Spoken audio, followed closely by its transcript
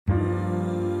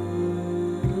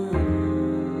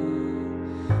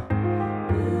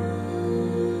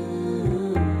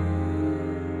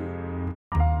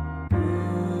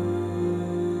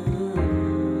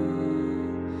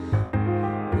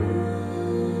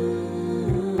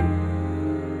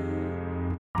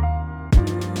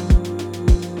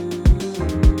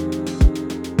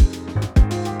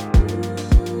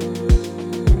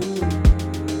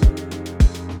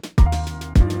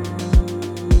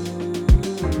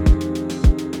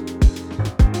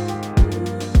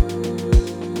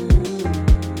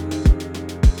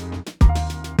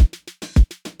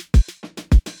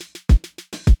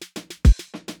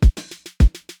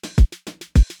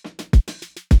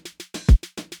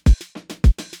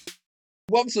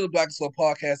Welcome to the Black and Slow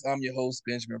Podcast. I'm your host,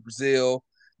 Benjamin Brazil,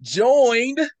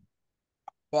 joined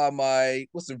by my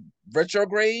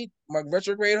retrograde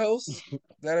host.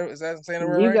 Is that saying the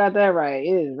word You right? got that right. It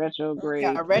is Yeah,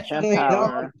 retrograde chef retrograde all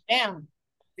power. down.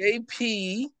 AP,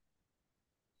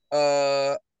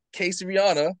 Casey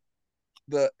Rihanna,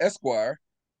 the Esquire,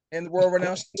 and the world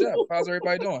renowned chef. How's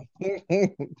everybody doing?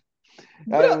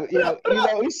 What up? What up? What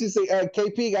up? We should say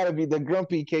KP got to be the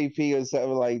grumpy KP or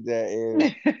something like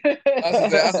that.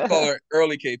 I should call her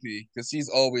early KP because she's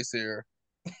always here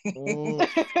Mm.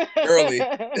 early,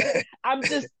 I'm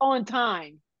just on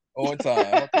time. on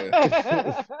time. Okay,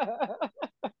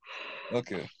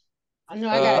 okay. I know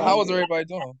I gotta How be. was everybody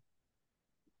doing?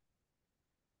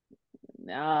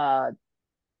 uh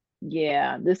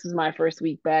yeah, this is my first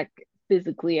week back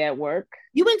physically at work.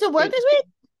 You went to work It, this week?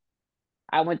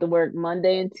 I went to work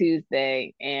Monday and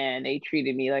Tuesday, and they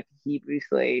treated me like a Hebrew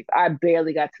slave. I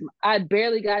barely got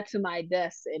to my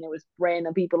desk, and it was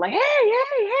random people like,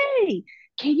 hey,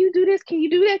 can you do this? Can you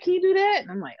do that? Can you do that?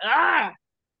 And I'm like, I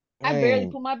barely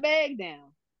Dang. put my bag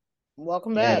down.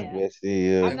 Welcome back. Yeah, Bessie,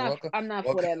 Hey, I'm not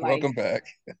for welcome, that life. welcome back.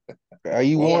 are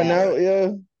you Welcome worn Yeah, back. out?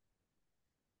 Yeah.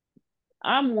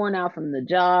 I'm worn out from the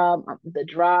job, the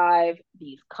drive,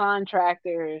 these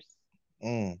contractors.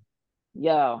 Mm.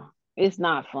 Yo, it's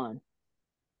not fun.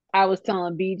 I was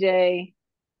telling BJ,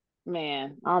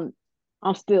 man, I'm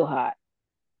still hot.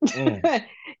 Mm.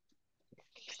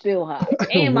 Still hot.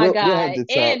 And my We'll have guy, to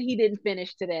talk. and he didn't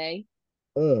finish today.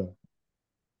 Uh.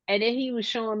 And then he was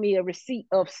showing me a receipt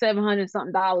of 700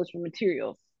 something dollars for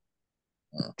materials,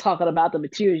 Uh, talking about the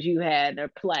materials you had, they're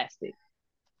plastic.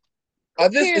 Who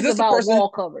this is cares this the about person? wall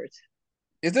covers?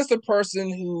 Is this the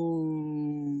person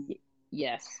who?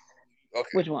 Yes. Okay,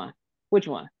 Which one? Which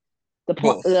one? The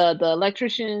both. the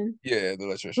electrician Yeah, the who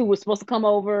electrician. was supposed to come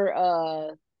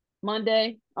over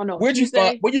Monday. Oh no, Where'd you find?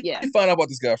 Tuesday. Where you Yeah. find out about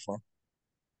this guy from?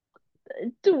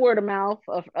 Through word of mouth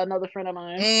of another friend of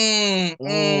mine. Mm, Mm.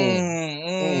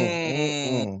 mm, Mm.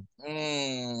 mm,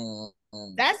 Mm.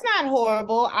 mm. That's not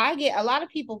horrible. I get a lot of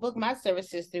people book my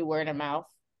services through word of mouth.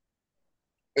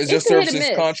 Is your It's a hit and services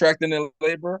miss. contracting and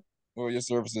labor, or your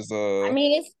services? I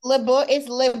mean, it's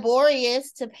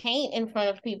laborious to paint in front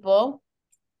of people.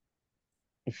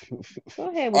 Go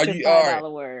ahead with Are your you all five right?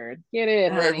 dollar word. Get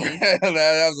it, Right, honey.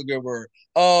 that was a good word.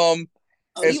 Um,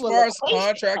 Oh, as you a far as location help.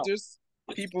 contractors,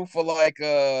 people for like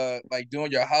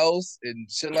doing your house and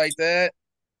shit like that.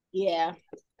 Yeah.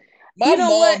 My You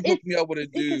know what? mom It's hooked me up with a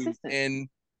it's dude, inconsistent. and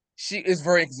she is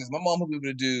very inconsistent. My mom hooked me up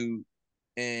with a dude,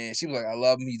 and she was like, "I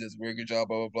love him. He does a very good job."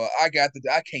 Blah blah blah.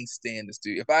 I can't stand this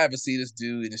dude. If I ever see this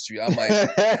dude in the street, I might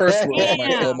curse words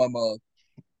might fill Damn. my mouth.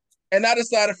 And I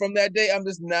decided from that day, I'm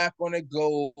just not going to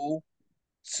go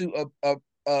to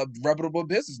a reputable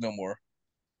business no more.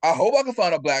 I hope I can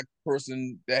find a black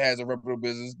person that has a reputable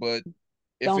business, but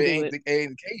if Don't do it. it ain't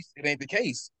the case, it ain't the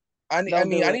case. Don't do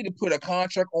I it. need to put a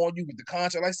contract on you with the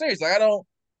contract. Like seriously, I don't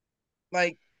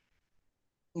like.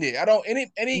 Yeah, I don't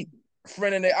any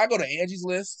friend in there. I go to Angie's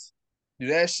List, do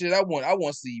that shit. I want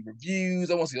to see reviews.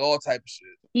 I want to see all type of shit.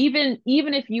 Even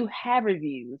if you have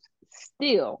reviews,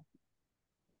 still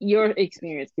your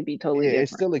experience could be totally Yeah,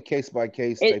 it's different. still a case by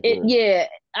case It, type it of. yeah,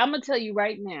 I'm gonna tell you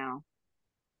right now,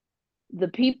 the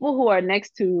people who are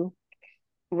next to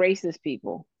racist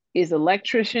people is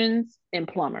electricians and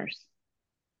plumbers.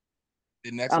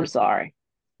 The next I'm race. sorry.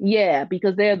 Yeah,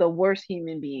 because they're the worst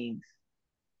human beings.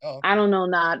 Oh, I okay. don't know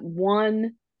not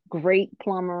one great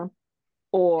plumber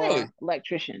or Really?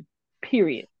 electrician,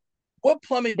 period, What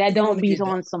plumbing that you want don't to be get done?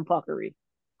 on some fuckery.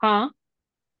 Huh?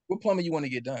 What plumbing you want to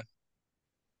get done?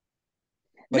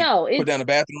 Like No, put down the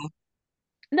bathroom?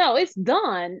 it's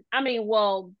done. I mean,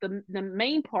 well, the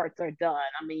main parts are done.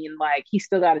 I mean, like he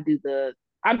still got to do the.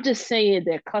 I'm just saying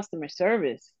their customer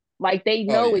service. Like they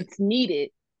Oh know yeah. it's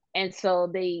needed, and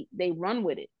so they run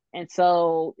with it. And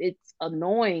so it's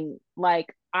annoying.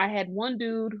 Like I had one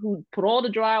dude who put all the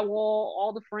drywall,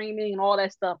 all the framing, and all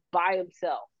that stuff by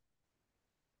himself.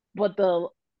 But the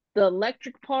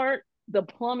electric part, the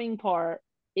plumbing part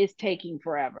is taking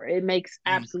forever. It makes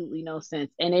Mm. absolutely no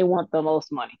sense, and they want the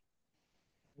most money.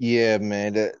 Yeah,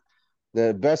 man.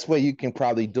 The best way you can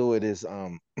probably do it is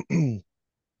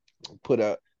put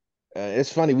a.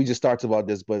 It's funny we just talked about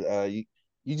this, but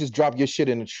you just drop your shit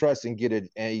in a trust and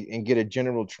and get a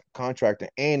general contractor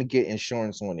and get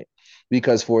insurance on it,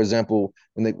 because for example,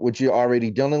 what you're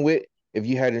already dealing with, if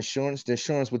you had insurance, the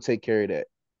insurance would take care of that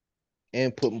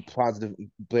and put positive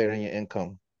bear in your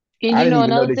income. And I you didn't know even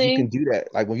know another that you can thing? do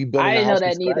that. Like when you're I building a didn't know house from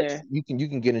that scratch, neither. you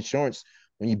can get insurance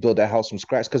when you build that house from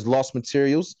scratch because lost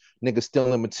materials, niggas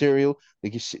stealing material,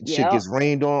 shit Yep. gets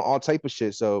rained on, all type of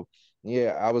shit. So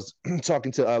Yeah, I was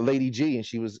talking to Lady G, and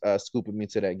she was scooping me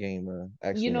to that game. You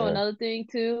Actually, know, her. another thing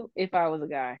too, if I was a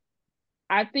guy,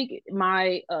 I think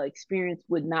my experience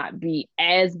would not be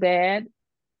as bad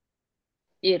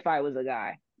if I was a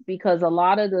guy, because a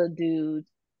lot of the dudes,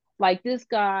 like this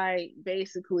guy,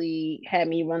 basically had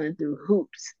me running through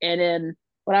hoops, and then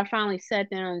when I finally sat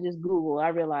down and just Google, I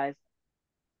realized,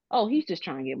 oh, he's just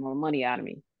trying to get more money out of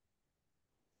me.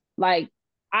 Like,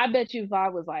 I bet you if I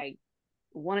was like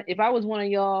if I was one of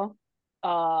y'all,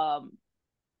 um,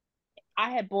 I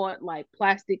had bought like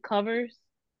plastic covers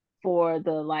for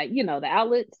the, like, the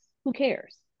outlets. Who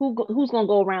cares? Who's gonna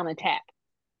go around and tap?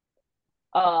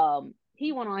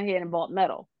 He went on ahead and bought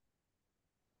metal,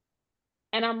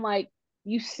 and I'm like,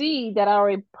 you see that I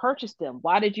already purchased them.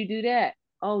 Why did you do that?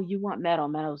 Oh, you want metal?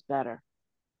 Metal's better.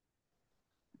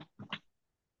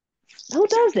 Who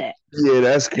does that? Yeah,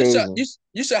 that's You should crazy.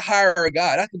 you should hire a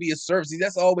guy. That could be a service. See,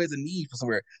 that's always a need for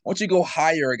somewhere. Why don't you go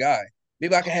hire a guy?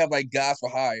 Maybe I can have like guys for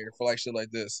hire for like shit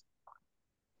like this.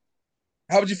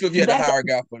 How would you feel if you had to That's hire a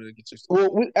guy for to get your stuff?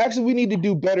 Well, we need to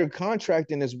do better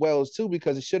contracting as well as too,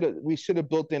 because we should have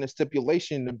built in a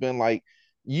stipulation to been like,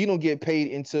 you don't get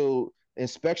paid until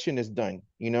inspection is done.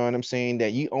 You know what I'm saying?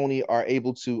 That you only are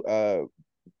able to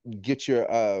get your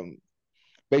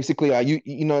basically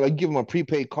you know, like give them a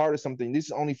prepaid card or something. This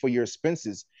is only for your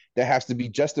expenses that has to be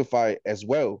justified as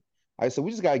well. All right, so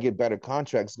we just gotta get better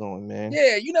contracts going, man.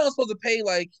 Yeah, you're not supposed to pay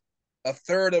like a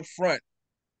third up front.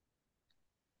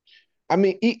 I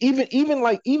mean, even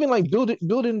like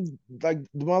building like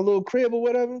my little crib or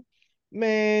whatever,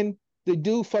 man. The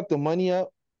dude fucked the money up.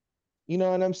 You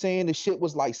know what I'm saying? The shit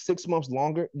was like 6 months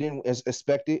longer than as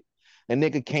expected. A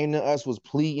nigga came to us, was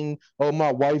pleading, "Oh,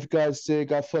 my wife got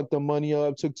sick. I fucked the money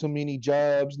up. Took too many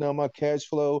jobs. Now my cash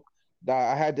flow."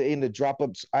 I had to end up drop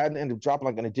up. I had to end up dropping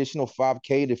like an additional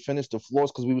 5K to finish the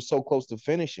floors because we were so close to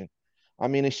finishing. I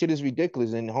mean, the shit is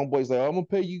ridiculous. And homeboy's like, "I'm gonna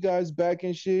pay you guys back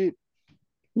and shit."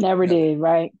 Never Never. did,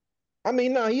 right? I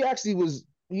mean, no, he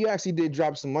actually did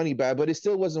drop some money back, but it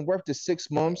still wasn't worth the six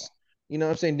Oh. months. You know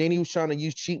what I'm saying? Then he was trying to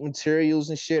use cheap materials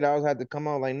and shit. I was had to come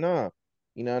out like, nah.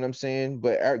 You know what I'm saying?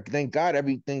 But thank God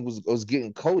everything was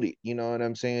getting coated. You know what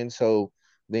I'm saying? So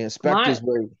the My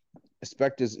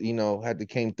inspectors, you know, had to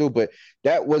came through, but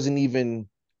that wasn't even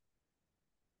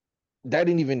that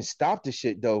didn't even stop the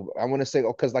shit though. I want to say,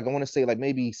 because like I want to say like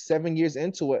maybe 7 years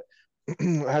into it,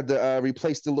 I had to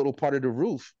replace the little part of the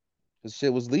roof. The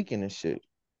shit was leaking and shit.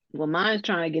 well, mine's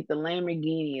trying to get the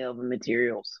Lamborghini of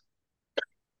materials.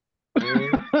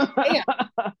 Mm.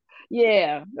 Yeah.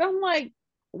 Yeah, I'm like,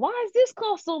 why does this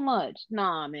cost so much?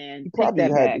 Nah, man, You take probably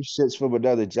that had back. the shits from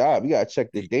another job. You gotta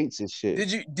check the dates and shit.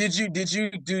 Did you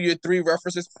do your three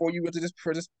references before you went to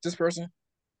this person?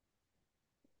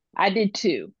 I did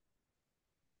too.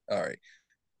 All right.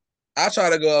 I try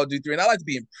to go out and do three, and I like to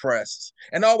be impressed.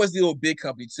 And I always deal with big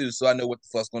company too, so I know what the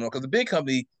fuck's going on. Because the big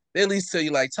company, they at least tell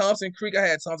you like Thompson Creek. I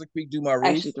had Thompson Creek do my roof,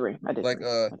 Actually, three. I did like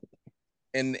three.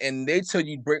 and they tell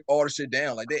you break all the shit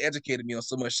down. Like they educated me on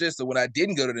so much shit. So when I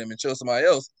didn't go to them and chose somebody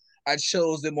else, I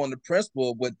chose them on the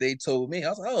principle of what they told me. I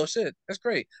was like, oh shit, that's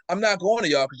great. I'm not going to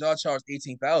y'all because y'all charge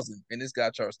 18,000 and this guy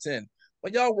charged 10.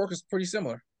 But y'all work is pretty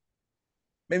similar.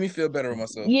 Made me feel better with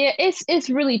myself. Yeah, it's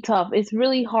really tough. It's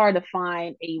really hard to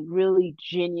find a really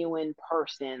genuine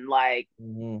person. Like,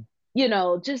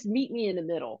 Mm-hmm. just meet me in the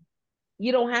middle.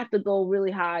 You don't have to go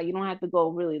really high. You don't have to go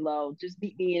really low. Just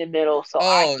meet me in the middle so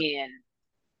I Oh, can.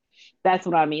 That's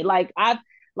what I mean. I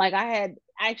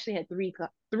actually had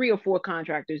three or four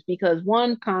contractors, because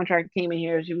one contractor came in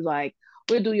here. She was like,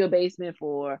 "We'll do your basement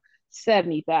for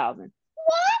 70,000."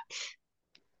 What?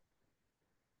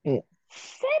 Mm.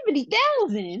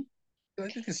 70,000? I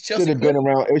think it's Should Chelsea have been Clinton.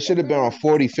 around. It should have been on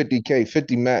 40, 50K,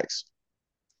 50 max.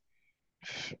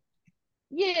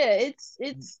 Yeah, it's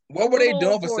a What were they little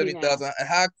over doing for 40 now. 70,000? And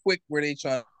how quick were they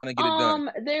trying to get it done?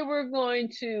 They were going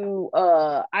to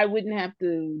I wouldn't have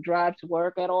to drive to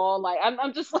work at all. Like,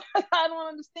 I'm just like, I don't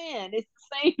understand. It's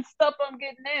the same stuff I'm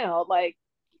getting now. Like,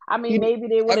 I mean, You, maybe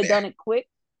they I would have mean, done it quick.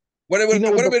 you know what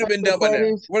what the would have been funny done by part now?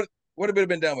 is? What would have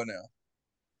been done by now?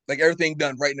 Like everything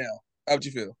done right now. How would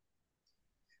you feel?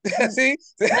 See,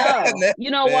 No. You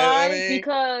know I why? mean,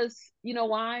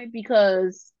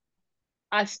 Because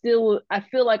I feel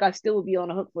like I still would be on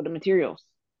the hook for the materials.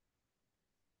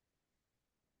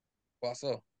 well,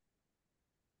 so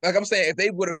like I'm saying, if they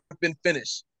would have been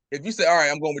finished, if you say, "All right,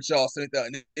 I'm going with y'all,"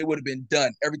 70,000, it would have been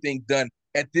done. Everything done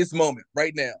at this moment,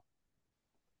 right now.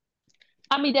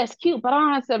 I mean, that's cute, but I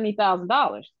don't have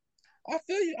 $70,000. I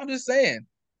feel you. I'm just saying,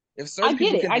 if I certain get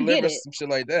people it. can I get deliver it. some shit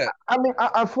like that, I mean,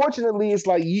 unfortunately, it's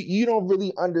like you don't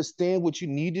really understand what you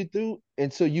need to do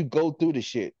until you go through the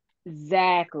shit.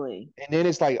 Exactly. And then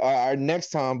it's like our next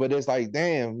time, but it's like,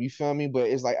 damn, you feel me? But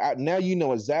it's like now you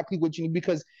know exactly what you need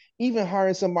because even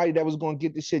hiring somebody that was going to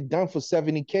get this shit done for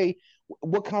 70K,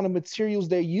 what kind of materials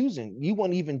they're using? You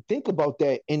won't even think about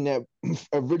that in that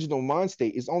original mind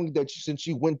state. It's only that since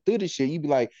you went through the shit, you be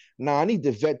like, nah, I need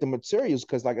to vet the materials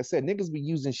because, like I said, niggas be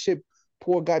using shit,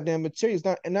 poor goddamn materials,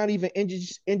 not even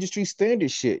industry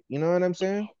standard shit. You know what I'm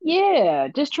saying? Yeah,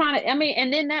 just trying to. I mean,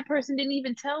 and then that person didn't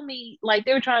even tell me. Like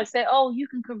they were trying to say, "Oh, you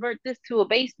can convert this to a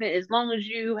basement as long as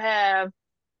you have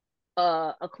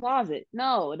a closet."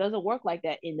 No, it doesn't work like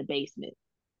that in the basement.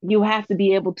 You have to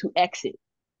be able to exit.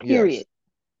 Yes, Period.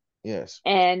 yes.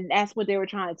 And that's what they were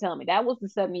trying to tell me. That was the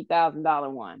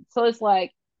 $70,000 one. So it's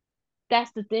like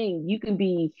that's the thing. You can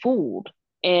be fooled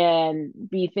and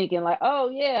be thinking like,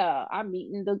 "Oh yeah, I'm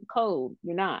meeting the code."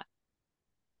 You're not.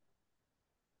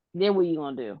 Then what you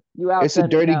gonna do? You out It's a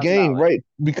seventy dirty thousand game, dollars. right?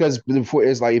 Because before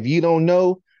it's like if you don't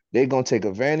know, they're gonna take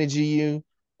advantage of you,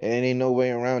 and ain't no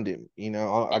way around it. You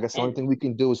know, I guess the only And thing we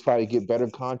can do is probably get better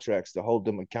contracts to hold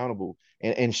them accountable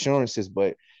and insurances,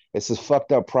 but it's a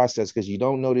fucked up process because you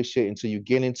don't know this shit until you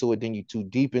get into it, then you too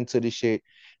deep into the shit.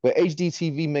 But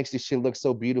HDTV makes this shit look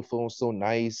so beautiful and so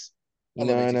nice. I You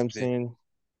love know what I'm HGTV. saying?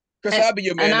 Chris, and, I'll be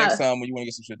your and man next I time when you want to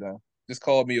get some shit done. Just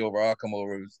call me over. I'll come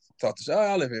over, talk to you. Oh,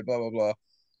 I live here, blah, blah, blah.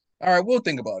 All right, we'll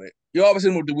think about it. You always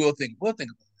in with the we'll think. We'll think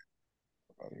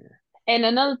about it. Here. and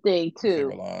another thing My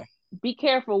favorite too, line. be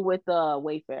careful with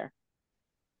Wayfair.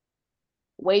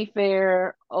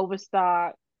 Wayfair,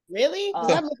 Overstock. Really? Because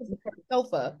Uh I'm looking for a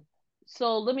sofa.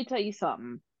 so let me tell you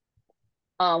something.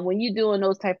 When you're doing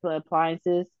those type of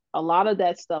appliances, a lot of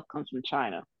that stuff comes from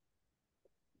China.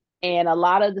 And a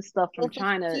lot of the stuff from Sofa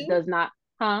China too? does not,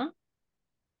 huh?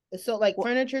 So like Well,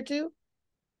 furniture too?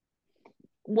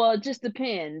 well, it just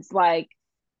depends. Like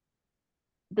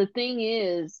the thing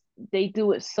is, they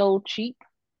do it so cheap,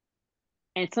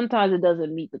 and sometimes it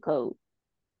doesn't meet the code.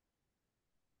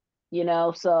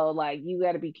 So like you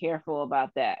got to be careful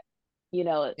about that. You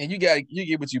know, And you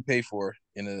get what you pay for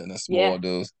in a small yeah,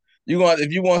 dose. You want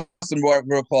if you want some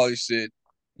real quality shit,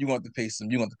 you want to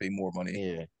pay more money.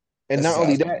 Yeah. And That's not just how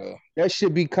only it's gonna that, go. that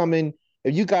should be coming.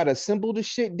 If you gotta assemble the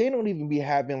shit, they don't even be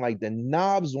having like the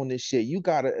knobs on this shit. You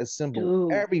gotta assemble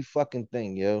dude, every fucking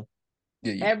thing, yo.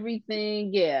 Yeah.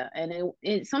 everything, yeah. And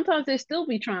it sometimes they still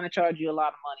be trying to charge you a lot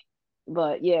of money.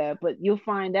 But yeah, but you'll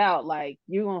find out like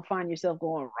you're gonna find yourself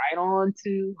going right on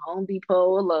to Home Depot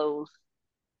or Lowe's.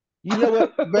 You know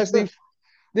what, Bestie?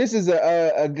 This is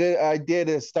a good idea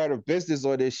to start a business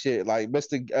on this shit. Like,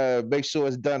 Mister, make sure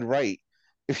it's done right.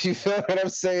 If you feel what I'm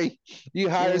saying, you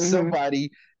hire Hmm.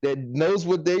 somebody that knows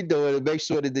what they're doing and make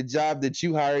sure that the job that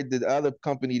you hired the other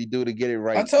company to do to get it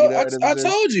right. You know what I'm I saying?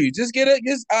 told you, just get a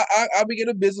just I be get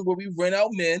a business where we rent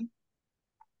out men,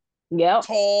 Yep.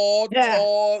 Yeah.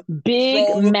 tall, Big,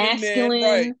 strong looking men, right?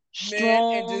 masculine, Men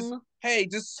and just strong hey,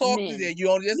 just talk to men. that. You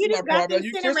know, this is You my just got property. them Are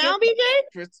you sitting Tristan? around, BJ?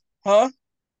 Tristan? Huh?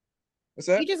 What's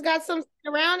that? You just got some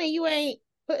sitting around and you ain't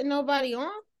putting nobody on?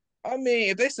 I mean,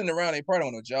 if they sitting around, they probably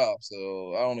don't have no job.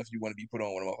 So I don't know if you want to be put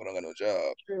on when I don't got no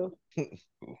job. True.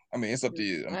 I mean, it's up to True.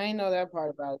 you. I ain't know that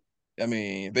part about it. I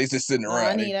mean, if they just sitting No, around.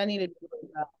 I need a nigga with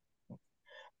a job.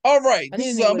 All right, I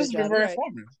need a nigga with this a has been job. You're very right.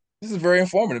 informative. This is very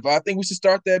informative. I think we should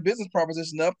start that business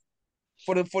proposition up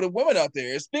for the women out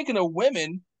there. Speaking of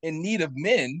women in need of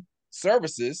men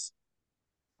services,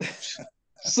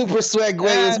 Super Swag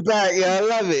Way Ah, is back. Yeah, I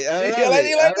love it. I love it.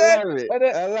 you I like that? love it. Like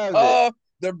that? I love it.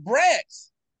 The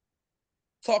brats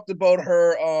talked about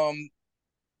her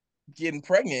getting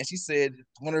pregnant. She said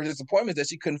one of her disappointments that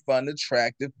she couldn't find an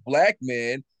attractive black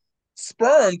man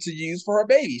sperm to use for her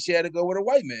baby. She had to go with a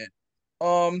white man.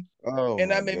 Um, Oh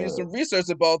and I my made me do god. some research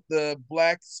about the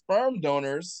black sperm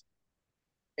donors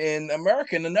in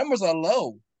America, and the numbers are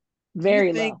low. Do you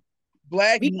Very think low.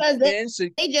 black because men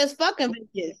should they just fucking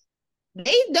bitches.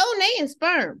 They donating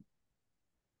sperm.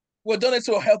 well donate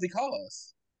to a healthy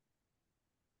cause?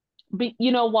 But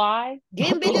you know why?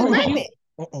 Getting bitches Because pregnant.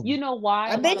 you know why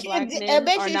I a lot bet of you. black I men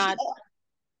bet are you. not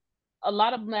a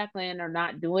lot of black men are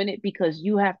not doing it because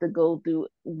you have to go through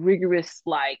rigorous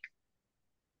like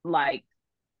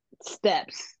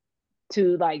steps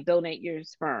to like donate your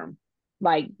sperm.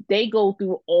 Like they go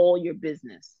through all your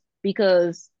business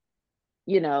because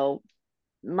you know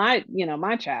my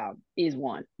child is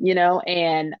one,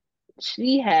 and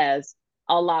she has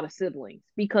a lot of siblings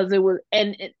because it was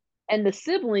and the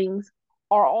siblings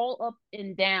are all up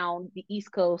and down the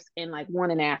East Coast and like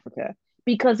one in Africa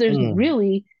because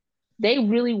Mm. they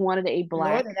really wanted a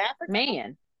black Northern Africa.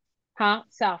 man, huh?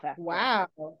 South Africa. Wow.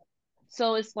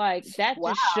 So it's like that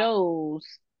Wow. just shows,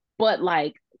 but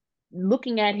like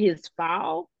looking at his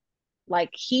file, Like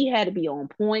he had to be on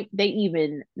point. They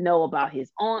even know about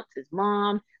his aunts, his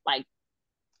mom, like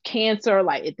cancer,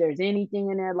 like if there's anything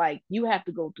in there, like you have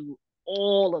to go through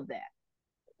all of that.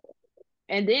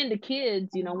 And then the kids,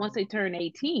 once they turn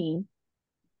 18,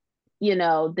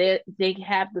 they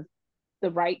have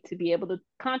the right to be able to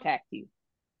contact you.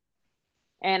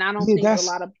 And Yeah, that's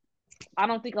I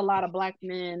don't think a lot of black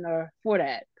men are for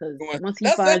that, because once he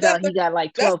That's finds out he got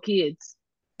like that's 12 kids.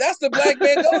 that's the black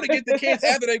man going to get the kids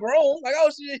after they grown. Like,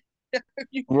 oh shit,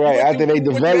 you right after they went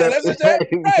through develop. adolescence there,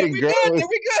 right? They We grow. good, then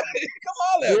we good. Come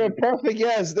on, Yeah, Evan. perfect.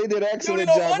 Yes, they did an You don't need excellent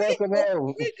no job. money. Welcome Well,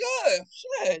 home. we good.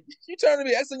 Shit, you turn to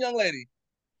be an excellent young lady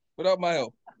without my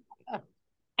help.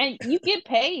 And you get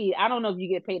paid. I don't know if you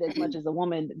get paid as much as a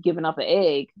woman giving up an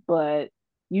egg, but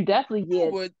you definitely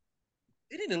No, get but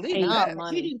they need to leave paid No, some that.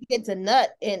 money. he gets a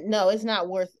nut, and no, it's not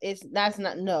worth. That's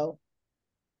not no.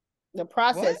 The What?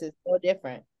 process is so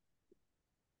different.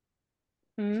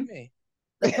 What Hmm? you mean?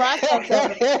 The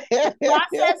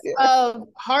process of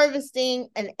harvesting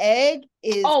an egg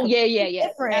is Oh yeah, yeah, completely yeah.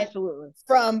 different Absolutely.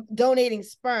 from donating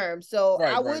sperm. So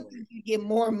Right, I right, would right. think you get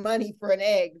more money for an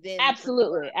egg than for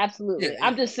Absolutely. sperm. Yeah, Absolutely. yeah.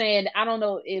 I'm just saying, I don't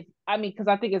know if I mean, because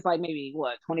I think it's like maybe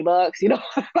what, $20,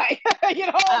 like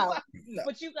Wow. No,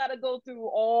 but you gotta go through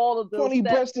all of those 20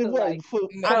 steps busted to what? like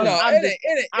no, no. I'm It just ain't. It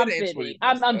ain't. It I'm ain't 20 fibbing.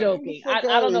 bucks. I'm Get the joking. fuck I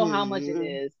out don't of know how much it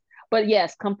here. is. But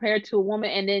yes, compared to a woman,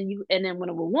 and then when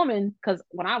a woman, because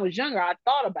when I was younger, I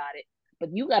thought about it, but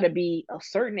you gotta be a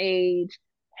certain age,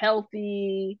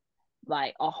 healthy,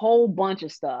 like a whole bunch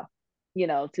of stuff,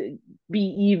 to be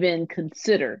even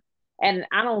considered. And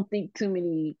I don't think too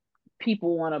many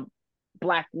people want a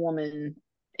black woman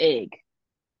egg.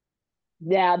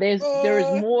 Now there's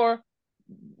Uh, more,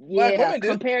 Black yeah, women do.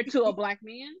 compared to a black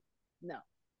man. No,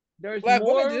 there's Black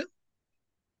women more, do.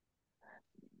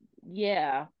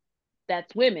 yeah,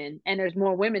 that's women, and there's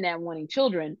more women that wanting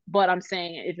children. But I'm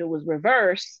saying if it was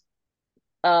reverse,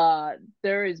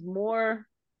 there is more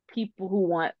people who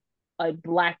want a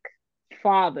black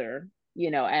father,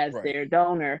 as Right. their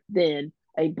donor than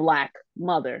a black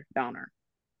mother donor.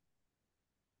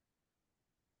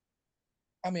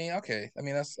 I mean, okay. I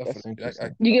mean, That's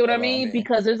interesting. You get what I allow mean? me.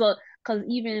 Because because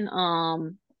even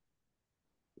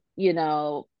you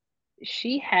know,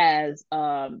 she has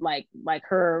like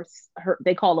her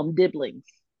they call them dibblings.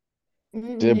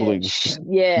 Yeah. Siblings,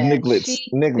 Yeah, niglets,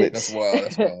 That's niglets. wild.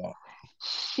 That's wild.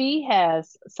 she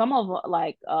has some of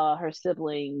like her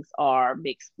siblings are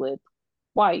mixed with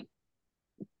white.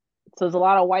 So there's a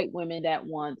lot of white women that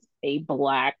want a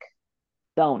black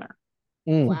donor.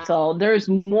 Mm. So Wow. there's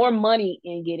more money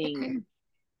in getting,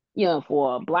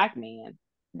 for a black man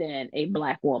than a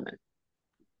black woman.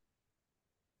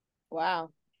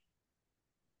 Wow.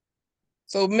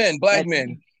 So men, black Like,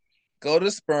 men, go to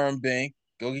the sperm bank,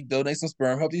 go donate some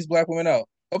sperm, help these black women out.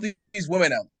 Help these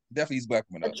women out. Definitely these black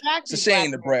women out. It's a Attractive black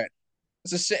shame the men. brat.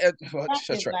 It's a shame.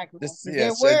 Attractive black men. This Because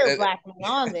there yes, were black men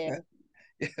on there.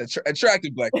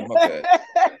 attractive black men. My bad.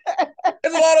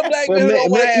 There's a lot of black Well, men who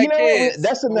don't want to you have know what? kids.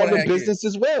 That's Who want to another have business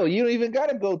kids. as well. You don't even got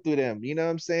to go through them. You know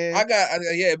what I'm saying? Yeah,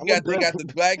 we I'm gonna got they got the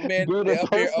black men. build They a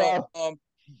up here. profile.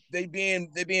 They being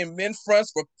men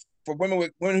fronts for women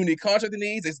who need contracting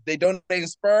needs. They donating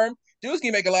sperm. Dudes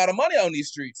can make a lot of money on these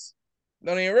streets.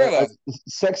 Don't even realize it.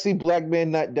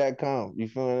 Sexyblackmennut.com. You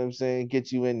feel what I'm saying?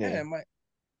 Get you in Yeah, there. might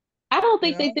I don't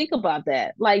you think they know. think about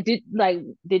that.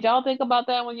 Did y'all think about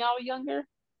that when y'all were younger?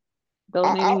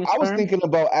 Donating your I was sperm? thinking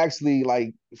about actually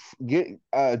like get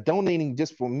donating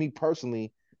just for me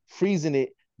personally, freezing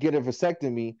it, get a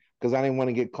vasectomy because I didn't want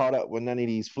to get caught up with none of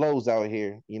these flows out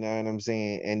here. You know what I'm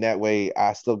saying? And that way,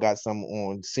 I still got some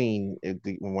on scene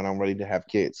when I'm ready to have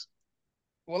kids.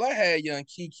 Well, I had young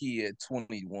Kiki at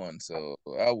 21, so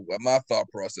my thought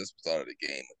process was out of the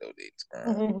game with donating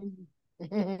sperm.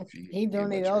 If you He get my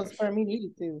donated all the drift. sperm he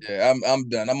needed to. Yeah, I'm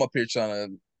done. I'm up here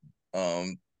trying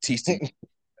to teach at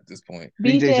this point.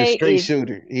 BJ's a BJ, straight if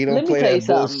shooter. He don't let me play tell you that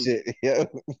something. bullshit. Yeah.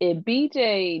 If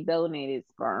BJ donated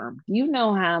sperm, you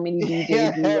know how many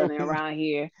BJs be Yeah. running around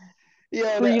here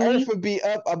Yeah, the earth freely? would be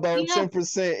up about Yeah.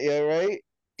 10%. Yeah, right?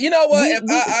 You know what? If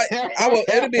We I will,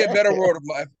 it'd be a better world if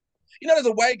my. There's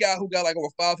a white guy who got like over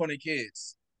 500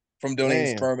 kids from donating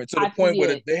Damn. sperm, and to the I point where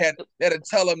yeah. they had to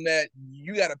tell him that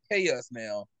you got to pay us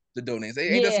now to donate.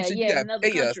 Say, ain't that some Yeah, shit? You yeah, in got to another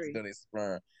pay us to country. donate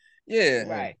sperm. Yeah, Damn.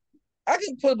 Right, I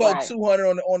can put about right. 200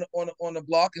 on the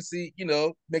block and see,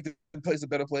 make the place a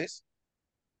better place.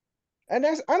 And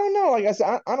I don't know. Like I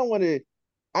said, I don't want to,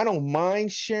 I don't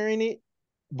mind sharing it,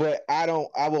 but I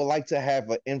would like to have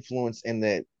an influence in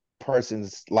that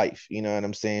person's life. You know what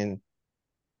I'm saying?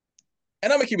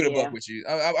 And I'm gonna keep it a buck Yeah. with you.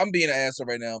 I'm being an asshole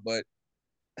right now, but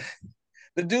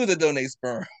the dudes that donate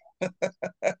sperm,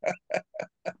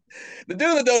 The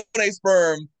dudes that donate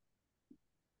sperm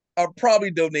are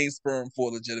probably donating sperm for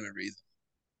a legitimate reason.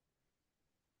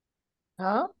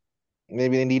 Huh?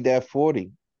 Maybe they need that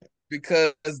 40.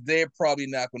 Because they're probably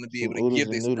not going to be Some able to oodles give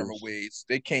their and sperm noodles. away. So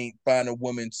they can't find a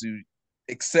woman to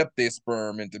accept their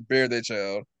sperm and to bear their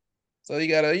child. So you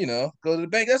gotta, go to the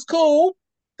bank. That's cool.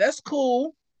 That's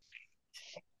cool.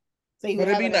 So you But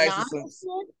would it'd have be an nice to anonymous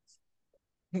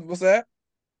kid? what's that?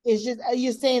 It's just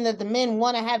you're saying that the men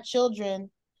want to have children,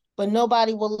 but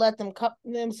nobody will let them cup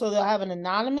them, so they'll have an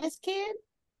anonymous kid.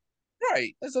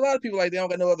 Right. There's a lot of people like they don't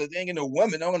got no other. They ain't get no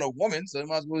woman. They don't got no woman. So they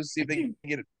might as well see if they can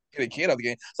get a kid out of the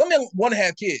game. Some men want to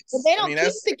have But kids. they I mean, don't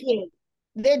keep the kid.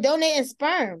 They're donating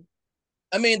sperm.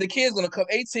 I mean, the kid's gonna come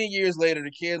 18 years later.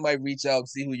 The kid might reach out,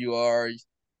 see who you are.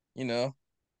 You know,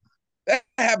 that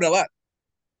happens a lot.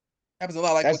 Happens a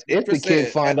lot. Like That's what if the Chris kid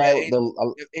said find at out age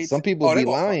the some 18. people Oh, they're be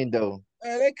gonna find. lying though.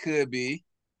 That could be,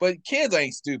 but kids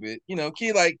ain't stupid.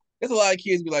 Kid like there's a lot of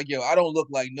kids be like, yo, I don't look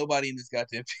like nobody in this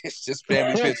goddamn it's just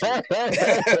family picture.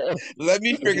 Let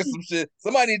me figure some shit.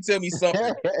 Somebody need to tell me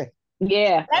something.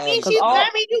 Yeah, I mean, because I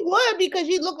mean, you would because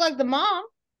you look like the mom.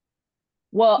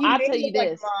 well, You I'll may tell you look like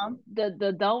the this: mom.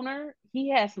 the donor, he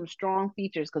has some strong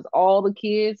features because all the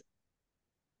kids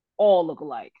all look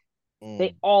alike.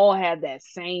 They all have that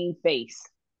same face.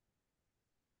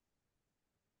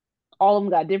 All of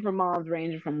them got different moms,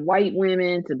 ranging from white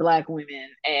women to black women,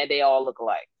 and they all look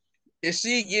alike. Is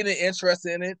she getting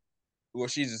interested in it, or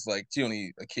she's just like she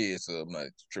only a kid, so I'm not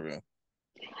tripping.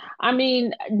 I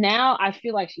mean, now I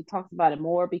feel like she talks about it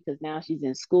more because now she's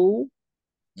in school.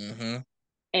 Mm-hmm.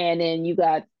 And then you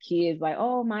got kids like,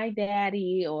 oh, my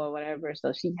daddy or whatever.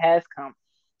 So she has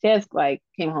like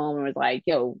came home and was like,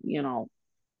 yo,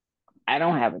 I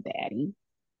don't have a daddy.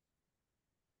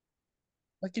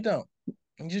 Like you don't.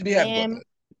 You just be happy about Man, that.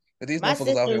 But these my motherfuckers out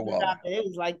sister here was wilding. adopted. It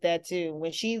was like that too.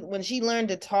 When she learned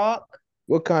to talk.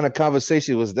 What kind of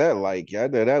conversation was that like? Yeah, I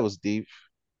know that was deep.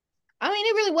 I mean,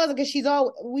 it really wasn't because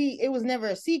it was never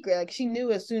a secret. Like she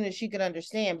knew as soon as she could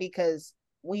understand because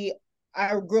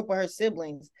I grew up with her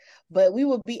siblings, but we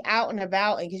would be out and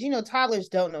about, and because toddlers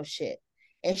don't know shit,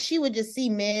 and she would just see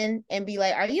men and be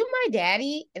like, "Are you my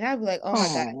daddy?" And I'd be like, "Oh my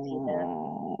god."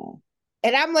 Oh.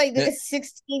 And I'm like this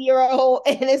 16-year-old,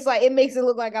 and it's like it makes it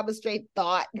look like I'm a straight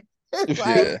thought. Like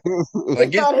Yeah.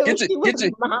 Like it thought get she was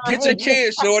your mine.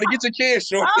 kid, shorty. Get your kid,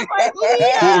 shorty. I'm like,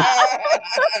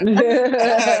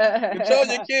 Leah. Control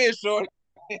your kid, shorty.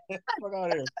 Fuck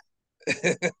out here.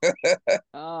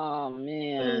 Oh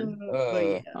man. But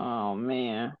yeah. Oh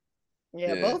man.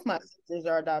 Yeah, Yeah. both my sisters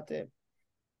are adopted.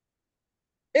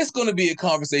 It's gonna be a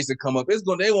conversation to come up. They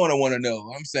want to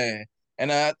know. I'm saying.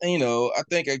 And I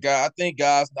think I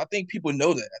think people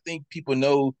know that. I think people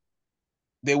know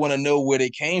they want to know where they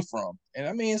came from. And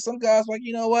I mean, some guys like,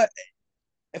 you know what?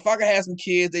 If I can have some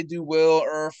kids, they do well,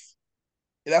 Earth.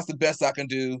 That's the best I can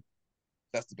do.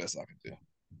 That's the best I can do.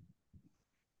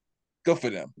 Good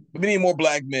for them. But we need more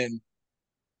black men.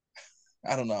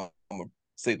 I don't know. I'm gonna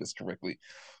say this correctly.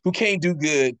 Who can't do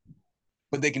good,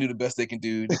 but they can do the best they can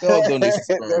do. They all donate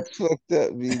some sperm. That's fucked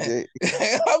up, BJ.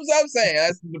 I'm saying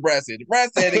that's what the Brad said. The Brad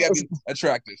said they gotta be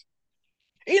attractive.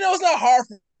 It's not hard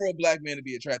for a black man to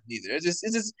be attractive either.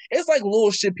 It's like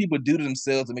little shit people do to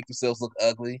themselves to make themselves look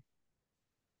ugly.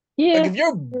 Like Yeah. if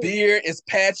your beard is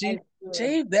patchy,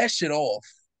 shave that shit off.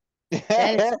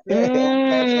 That is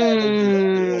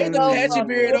Shave the so patchy from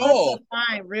beard good off. to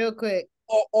fine, real quick.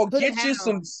 Or Put a get hat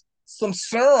you on. some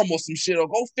serum or some shit, or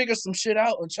go figure some shit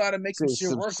out and try to make some shit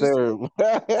Some work. syrup.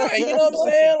 Right, you know what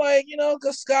I'm saying? Like,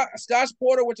 cause Scotch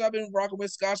Porter, which I've been rocking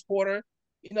with Scotch Porter,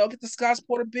 get the Scotch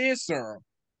Porter beard serum.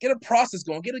 Get a process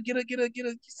going. Get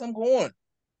something going.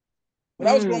 When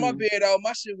I was growing my beard out,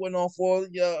 my shit went on for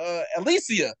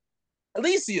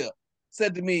Alicia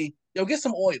said to me, yo, get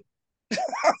some oil. I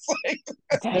was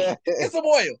like, get some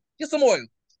oil. Get some oil.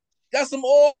 Got some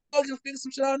oil, just figure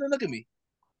some shit out and then look at me.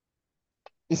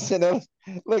 You said,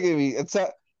 look at me. It's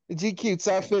GQ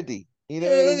top 50. You know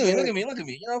Yeah, what I'm look at me, saying? look at me, look at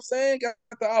me. You know what I'm saying? Got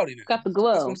the Audi there. Got the That's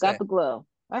what glow. I'm saying. Got the glow.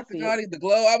 I Got the see it. Audi, the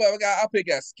glow. I pick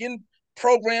a skin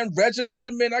program regimen.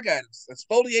 I got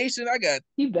exfoliation. I got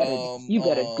You better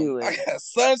do I it. got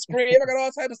sunscreen. I got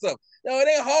all type of stuff. It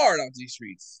ain't hard out these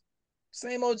streets.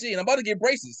 Same OG. And I'm about to get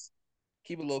braces.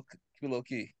 Keep it low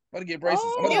key. I'm about to get braces.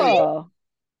 I'm about to get Oh.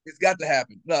 It's got to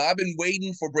happen. No, I've been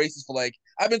waiting for braces for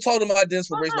I've been talking to my dentist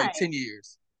for braces for Why? 10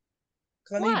 years.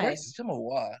 Because I need Why? braces. Come on,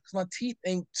 why? Because my teeth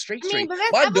ain't straight. I mean, but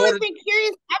My I've always daughter, been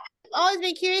curious. I've always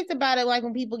been curious about it. Like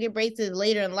when people get braces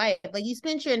later in life, like you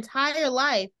spent your entire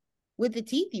life with the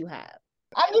teeth you have.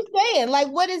 I'm just saying, like,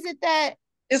 what is it that?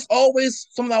 it's always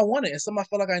something I wanted and something I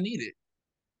felt like I needed.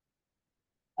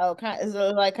 Oh, is it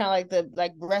like kind of like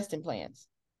the breast implants?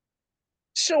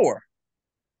 Sure,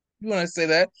 you want to say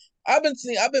that? I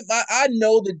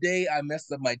know the day I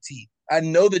messed up my teeth. I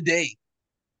know the day.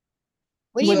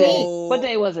 What do you mean? What So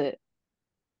day was it?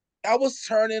 I was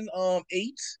turning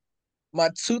 8. My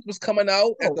tooth was coming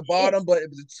out at Oh the shit! bottom, but it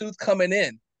was a tooth coming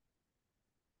in.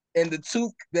 And the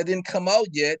tooth that didn't come out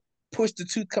yet pushed the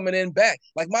tooth coming in back.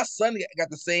 Like my son got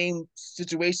the same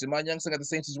situation. My young son got the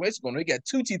same situation going on. He got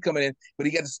 2 teeth coming in, but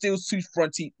he got still two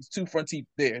front teeth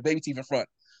there, baby teeth in front.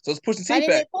 So it's pushing Why teeth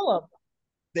didn't they back. pull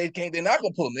them? They're not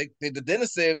gonna pull them. The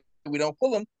dentist said we don't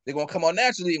pull them. They're gonna come out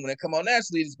naturally, and when they come out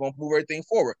naturally, it's gonna move everything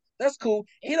forward. That's cool.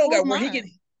 They He don't got pulled where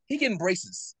mine. he getting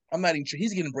braces. I'm not even sure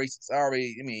he's getting braces. I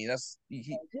mean, that's Good as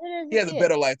he it has a gets.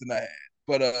 better life than I had.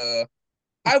 But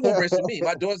I want braces for me.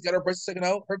 My daughter's got her braces taken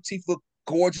out. Her teeth look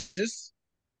gorgeous.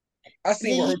 I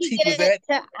seen Then where you her should teeth was get at.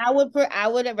 it. I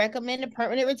would recommend a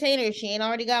permanent retainer if she ain't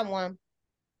already got one.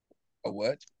 A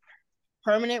what?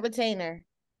 Permanent retainer,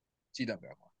 She done got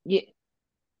one. Yeah,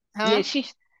 yeah. huh?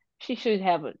 She should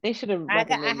have it. They should have I have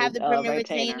recommended the a permanent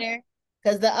retainer. retainer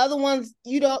because the other ones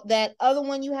you don't. That other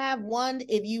one you have one.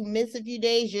 If you miss a few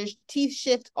days, your teeth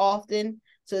shift often,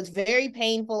 so it's very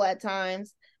painful at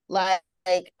times. Like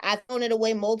I've thrown it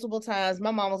away multiple times.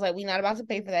 My mom was like, "We're not about to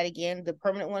pay for that again. The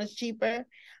permanent one is cheaper."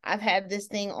 I've had this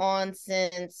thing on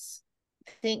since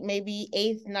I think maybe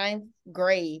eighth, ninth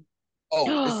grade. Oh,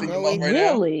 it's in your No mouth right issue.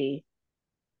 now. Really?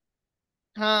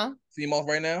 Huh? It's in your mouth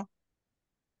right now.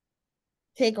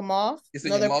 Take them off? It's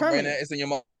in No, your they're mouth right now. permanent. It's in your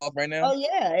mouth right now. Oh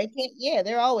yeah, it can't. Yeah,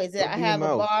 they're always. Put it I in your have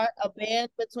mouth. a band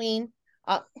between.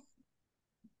 Uh,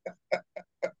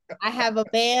 I have a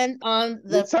band on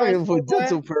We're the front talking for floor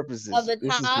dental of purposes. the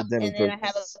This is for top, dental and then I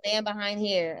have a purposes. band behind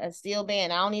here, a steel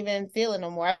band. I don't even feel it no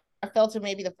more. I felt it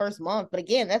maybe the first month, but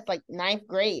again, that's like ninth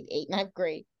grade, ninth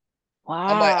grade.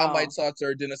 I might Wow. talk to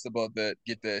her dentist about that.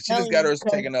 Get that. She just Telling got you hers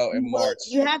because taken out in March.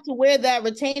 you have to wear that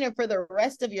retainer for the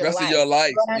rest of your Rest of life. your You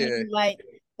life, know what I yeah. mean? Like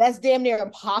that's damn near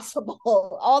impossible.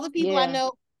 All the people I Yeah.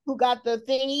 know who got the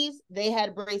thingies, they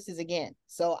had braces again.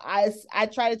 So I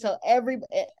try to tell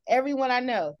everyone I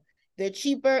know they're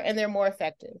cheaper and they're more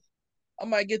effective. I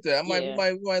might get that. Yeah.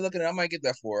 We might look at it. I might get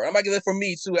that for her. I might get that for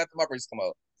me too after my braces come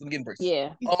out. So I'm getting braces.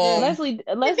 Yeah. You should. Leslie did.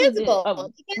 Invisible. Oh,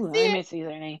 You can't see let it. me see her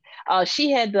name.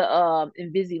 She had the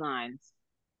Invisaligns,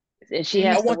 and she I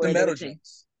has to want the wear the metal routine.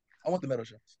 joints. I want the metal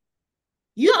joints.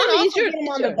 You No, I can mean also get them it's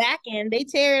on the yours. back end. They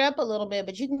tear it up a little bit,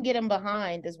 but you can get them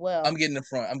behind as I'm well. getting in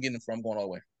front. I'm going all the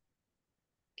way.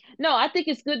 No, I think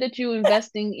it's good that you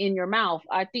investing in your mouth.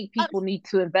 I think people need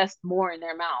to invest more in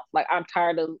their mouth. Like I'm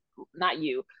tired of not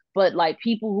you, but like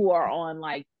people who are on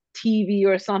like TV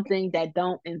or something that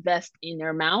don't invest in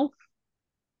their mouth.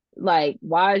 Like,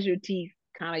 why is your teeth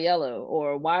kind of yellow,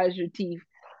 or why is your teeth?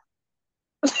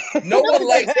 No, but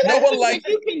that's something like that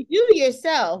you can do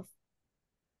yourself.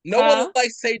 no one Huh?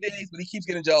 likes Tay Days, but he keeps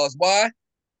getting jaws. Why?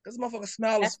 Because the motherfucking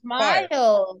smile That is fire.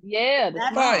 smile. Yeah, the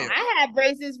That smile. Fire. I had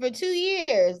braces for 2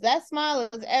 years. That smile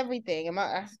is everything.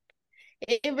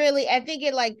 It really. I think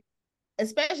it like,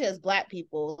 especially as Black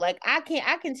people, like I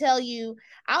can tell you,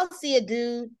 I'll see a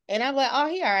dude and I'm like, oh,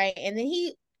 he all right, and then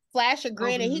he flash a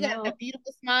grin Open and his he got a mouth.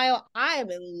 beautiful smile. I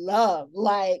am in love.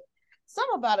 Like,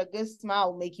 something about a good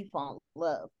smile will make you fall in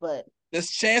love. But Does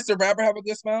Chance the Rapper have a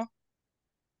good smile?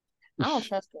 I don't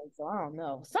trust him, so I don't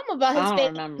know. Something about his I don't face.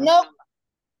 remember. Nope.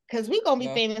 Because we gonna be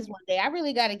No. famous one day. I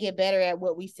really got to get better at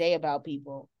what we say about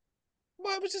people.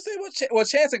 Well, but you say well,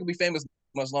 Chance could be famous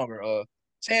much longer.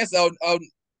 Chance out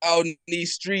in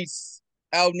these streets,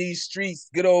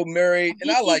 good old married, I and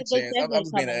did I see like the big Chance. I'm segment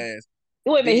just being coming. an ass.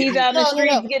 Wait a minute, he's out in the No, no, no.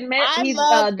 streets getting married. I He's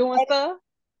love. doing stuff.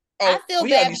 I Oh, feel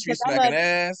he out in bad these because streets smacking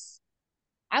ass.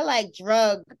 I like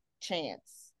drug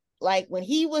Chance. Like when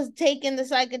he was taking the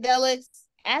psychedelics,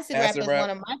 Acid Rap Acid is rap. one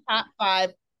of my top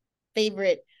 5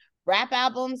 favorite rap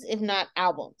albums, if not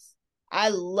albums. I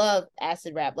love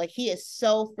Acid Rap. Like he is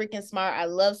so freaking smart. I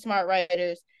love smart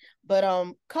writers. But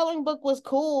Coloring Book was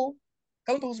cool.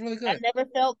 Colin was really I good. never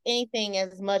felt anything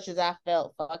as much as I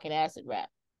felt fucking Acid Rap.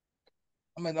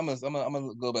 I'm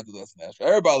gonna go back to this Acid Rap.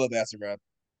 Everybody love Acid Rap.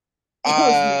 It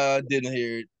was me. I didn't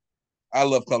hear it. I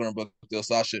love Coloring Book still,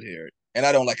 so I should hear it. And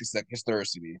I don't like his third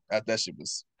CD. That shit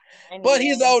was. I But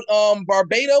he's know. out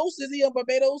Barbados. Is he on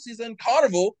Barbados? He's in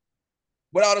Carnival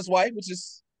without his wife, which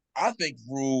is I think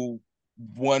rule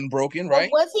one broken, But right?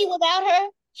 was he without her?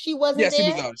 She wasn't Yes, she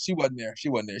was there? out. She wasn't there. She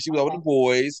wasn't there. She was out with Okay. the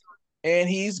boys, and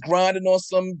he's grinding on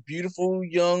some beautiful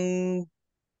young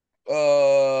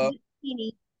uh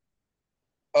Bikini.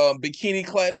 bikini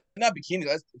clad, not bikini,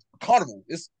 it's carnival.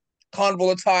 It's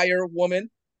carnival attire woman,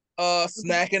 Mhm.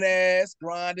 smacking ass,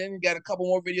 grinding. Got a couple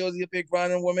more videos of your big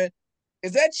grinding woman.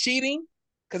 Is that cheating?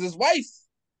 because his wife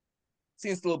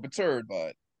seems a little perturbed by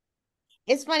it.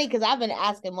 It's funny because I've been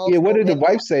asking Yeah, what multiple did the men.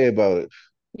 wife say about it?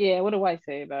 Yeah, what do I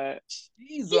say about it?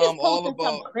 She's She just all posted about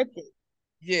something cryptic.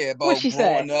 What about she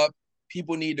say? growing up.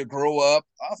 People need to grow up.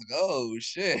 I was like, oh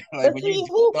shit! Like when you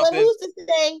do But something. who's to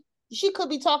say she could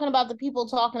be talking about the people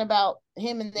talking about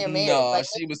him and their marriage? No, Like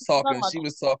she was talking talking. about She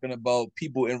was talking about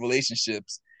people in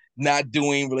relationships not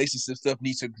doing relationship stuff.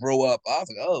 Need to grow up. I was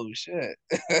like, oh shit.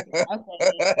 okay.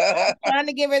 I'm trying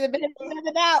to give her the benefit of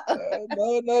the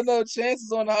doubt. No. Chances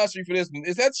on the hot street for this one.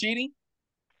 Is that cheating?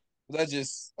 That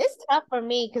just It's tough for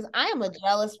me because I am a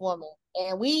jealous woman.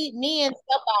 And me and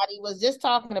somebody was just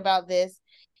talking about this,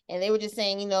 and they were just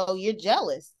saying, you're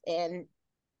jealous. And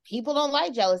people don't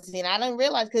like jealousy. And I didn't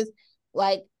realize because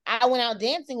like I went out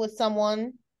dancing with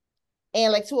someone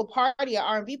and like to a party, an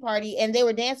R&B party, and they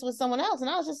were dancing with someone else. And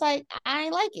I was just like, I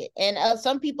ain't like it. And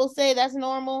some people say that's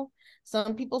normal.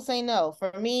 Some people say no.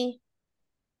 For me,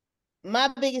 my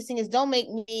biggest thing is don't make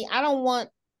me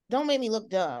look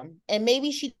dumb. And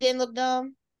maybe she didn't look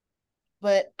dumb,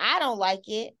 but I don't like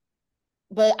it.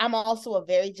 But I'm also a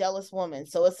very jealous woman.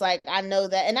 So it's like I know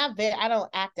that, and I don't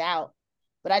act out,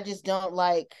 but I just don't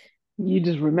like. You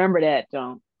just remember that,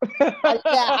 don't?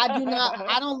 I do not.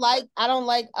 I don't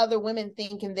like other women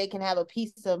thinking they can have a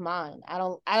peace of mind.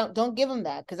 Don't give them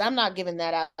that because I'm not giving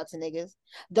that out to niggas.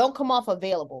 Don't come off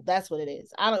available. That's what it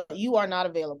is. You are not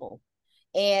available.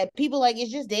 And people like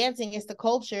it's just dancing. It's the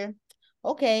culture.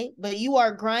 Okay, but you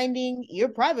are grinding your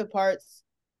private parts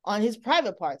on his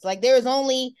private parts. Like there is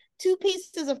only two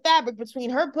pieces of fabric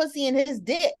between her pussy and his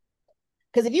dick.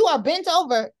 Because if you are bent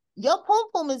over, your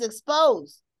pom pom is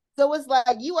exposed. So it's like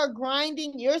you are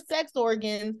grinding your sex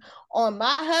organs on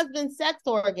my husband's sex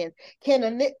organs. Can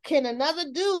another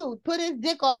dude put his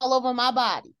dick all over my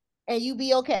body and you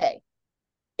be okay?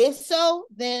 If so,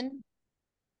 then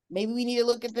maybe we need to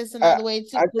look at this I, another way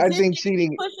too. I Because think he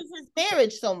cheating. pushes his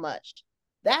marriage so much.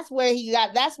 That's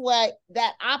why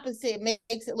that opposite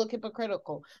makes it look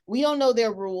hypocritical. We don't know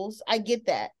their rules. I get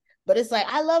that. But it's like,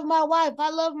 I love my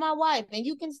wife. And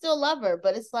you can still love her.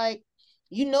 But it's like,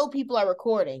 people are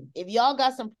recording. If y'all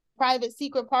got some private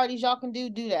secret parties y'all can do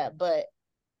that. But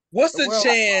what's the the world,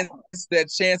 chance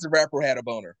that Chance the Rapper had a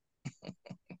boner?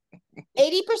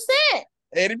 80%.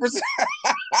 80%.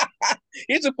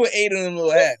 He should put 8 in them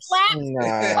little hats. Her Nah,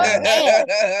 ass.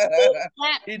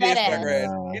 He That did smack ass. her ass.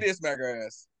 nah. He did smack her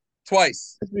ass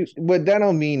twice. But that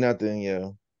don't mean nothing,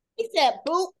 yo. He said,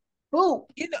 boop, boop.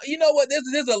 You know what?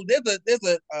 There's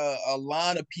a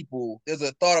line of people. There's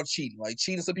a thought of cheating, like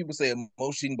cheating. Some people say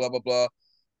emotion cheating, blah blah blah.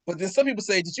 But then some people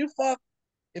say, "Did you fuck?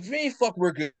 If you ain't fuck,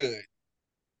 we're good."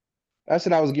 That's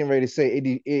what I was getting ready to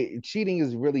say. Cheating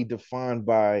is really defined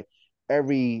by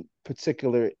every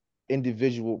particular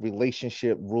individual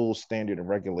relationship rules, standard, and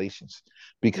regulations.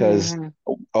 Because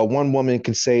Mm-hmm. one woman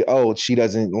can say, "Oh, she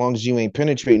doesn't. As long as you ain't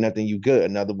penetrate nothing, you good."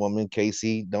 Another woman,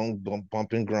 Casey, don't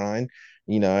bump and grind.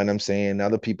 You know what I'm saying?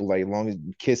 Other people like, as long as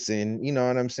kissing. You know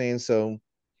what I'm saying? So,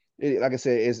 like I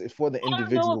said, it's for the I don't know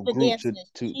individual if the group to dancing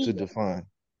is to cheating. define.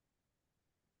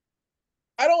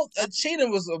 I don't.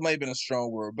 Cheating might have been a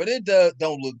strong word, but it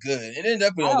don't look good, and it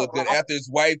definitely I don't don't look good like after his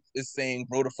wife is saying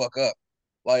 "grow the fuck up."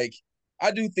 Like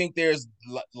I do think there's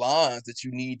lines that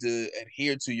you need to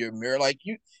adhere to your mirror. Like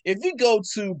if you go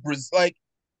to Brazil, like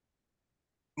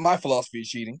my philosophy is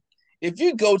cheating. If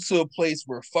you go to a place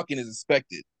where fucking is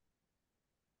expected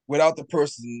without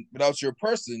your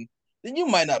person, then you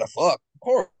might not have fucked, of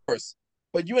course.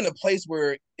 But you're in a place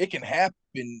where it can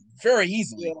happen very yeah,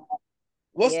 easily.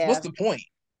 What's yeah. the point?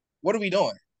 What are we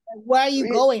doing? Why are you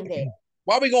going there?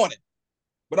 Why are we going it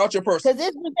without your person?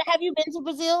 Because have you been to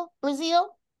Brazil? Brazil?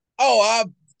 Oh, I've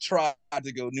tried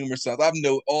to go numerous times. I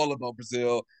know all about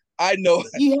Brazil. I know.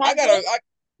 You I have got been? a. I,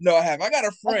 no, I have. I got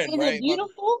a friend, Is it right?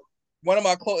 beautiful? One of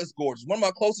my closest, gorgeous. One of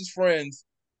my closest friends.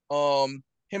 Him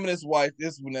and his wife.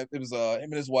 This when it was him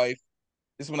and his wife.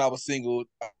 This when I was single.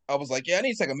 I was like, yeah, I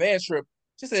need to take a man trip.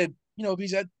 She said,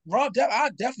 BJ, I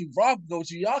definitely Rob go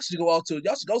with you. Y'all should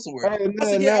go somewhere. Oh I no,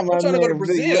 said, yeah, not I'm my trying to go to man,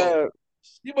 Big Brazil. Rob.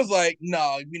 He was like,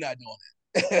 no, we're not doing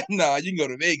that. No, you can go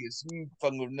to Vegas. You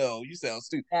fucking no, you sound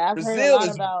stupid. Yeah, I've heard a Brazil lot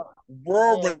is about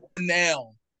world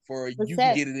renowned for you can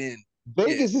success. get it in. Yeah.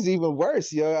 Vegas is even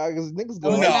worse, yo. Because niggas No,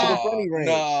 go it's right to the not. Nah, bunny ranch.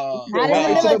 nah, You go Not in the right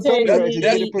to nah. the military bunny ranch and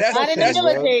get it community. for Not in the free, bro.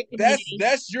 military community.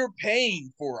 That's you're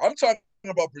paying for. I'm talking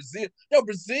about Brazil. Yo,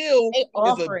 Brazil They is a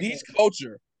offering beach it.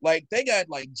 culture. Like they got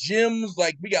like gyms,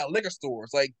 like we got liquor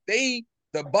stores. Like the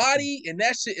body and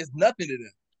that shit is nothing to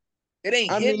them. It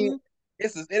ain't I mean, hidden.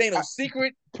 It ain't no I,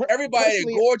 secret. Everybody they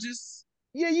personally, gorgeous.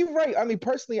 Yeah, you're right. I mean,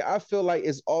 personally, I feel like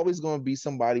it's always going to be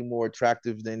somebody more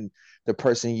attractive than the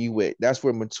person you with. That's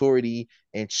where maturity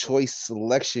and choice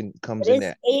selection comes But in it's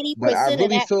at. But I 80% of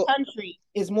really that feel country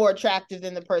is more attractive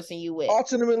than the person you with.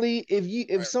 ultimately, if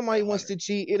Right, somebody wants 100. to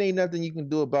cheat, it ain't nothing you can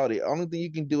do about it. Only thing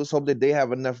you can do is hope that they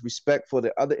have enough respect for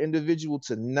the other individual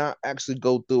to not actually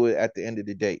go through it at the end of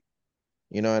the day.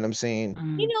 You know what I'm saying?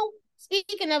 You know,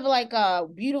 speaking of like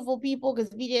beautiful people,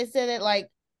 because BJ said it like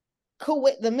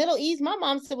Kuwait, the Middle East. My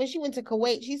mom said when she went to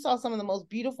Kuwait, she saw some of the most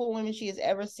beautiful women she has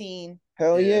ever seen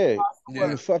Hell Yeah, yeah. across the yeah, The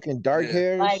world. fucking dark yeah,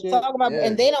 hair and Like shit. talking about, Yeah.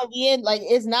 and they don't be in like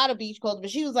it's not a beach culture.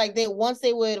 But she was like, they once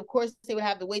they would, of course, they would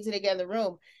have to wait till they get in the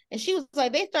room. And she was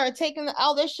like, they started taking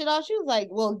all their shit off. She was like,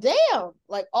 well, damn,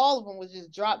 like all of them was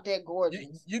just drop dead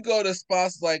gorgeous. you go to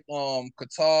spots like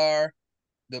Qatar,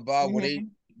 Dubai, where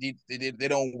Mm-hmm. they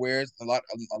don't wear a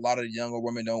lot of the younger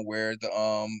women don't wear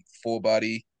the full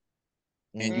body,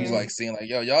 and you Mm-hmm. like seeing like,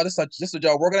 yo, y'all, this what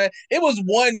y'all working at. It was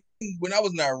one when I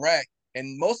was in Iraq,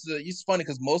 and most of the it's funny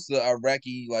because most of the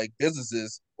Iraqi like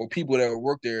businesses or people that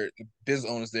work there,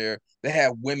 business owners there, they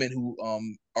have women who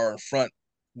are in front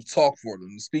who talk for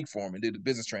them, speak for them, and do the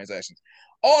business transactions.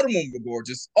 All the women were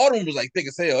gorgeous. All the women was like thick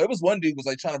as hell. It was one dude was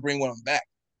like trying to bring one of them back.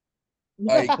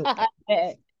 Like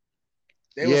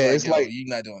they was Yeah, like, it's yo, like, you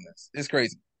not doing this. It's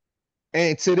crazy.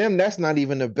 and to them, that's not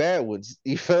even the bad ones.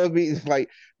 You feel me? It's like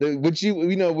the what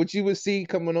you would see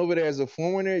coming over there as a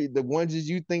foreigner, the ones that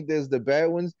you think there's the bad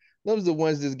ones, those are the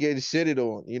ones that's getting shitted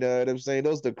on. You know what I'm saying?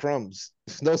 Those are the crumbs.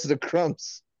 Those are the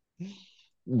crumbs.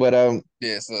 But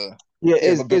Yeah, so yeah, yeah, but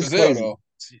it's Brazil crazy. though,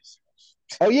 jeez,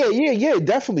 Oh yeah, yeah, yeah,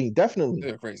 definitely, definitely.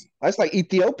 they're crazy. That's like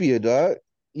Ethiopia, dog.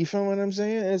 You feel what I'm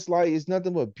saying? It's like it's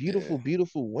nothing but Yeah. beautiful,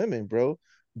 beautiful women, bro.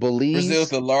 Brazil is Belize.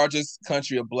 the largest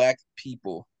country of black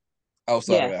people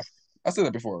outside of Yes. Africa. I said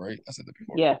that before, right? I said that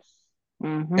before. Yes.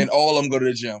 Mm-hmm. And all of them go to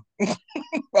the gym.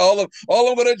 all of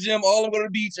them go to the gym. All of them go to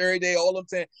the beach every day. All of them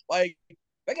saying like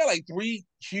they got like three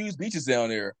huge beaches down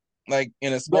there, like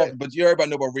in a small. But But you everybody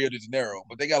know about Rio de Janeiro,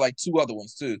 but they got like two other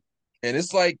ones too. And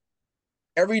it's like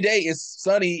every day is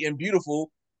sunny and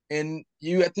beautiful, and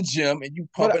you at the gym and you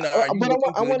but pumping iron, you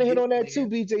looking I good, want you to hit getting on that too, tan.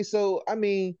 BJ. So I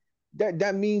mean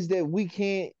that means that we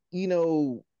can't,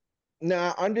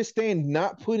 now I understand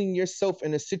not putting yourself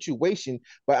in a situation,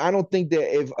 but I don't think that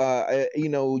if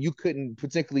you couldn't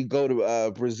particularly go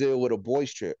to Brazil with a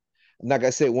boys trip. Like I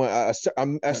said, when a No,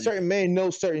 you certain can't. man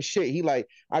knows certain shit, he like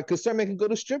I cause certain man can go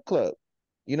to strip club.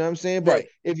 You know what I'm saying? But Right,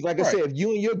 if, like I right. said, if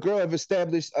you and your girl have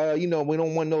established, we don't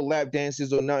want no lap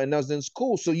dances or nothing else, then it's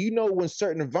cool. So you know when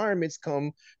certain environments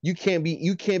come, you can't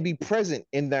be present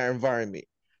in that environment.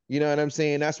 You know what I'm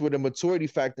saying? That's where the maturity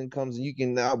factor comes, and you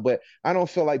can now. But I don't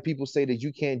feel like people say that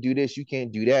you can't do this, you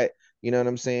can't do that. You know what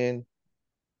I'm saying?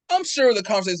 I'm sure the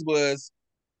conversation was,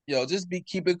 just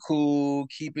keep it cool,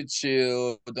 keep it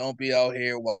chill. Don't be out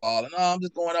here wild. No, I'm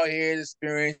just going out here to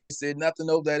experience it, nothing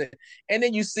over that. And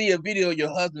then you see a video of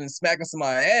your husband smacking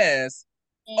somebody's ass.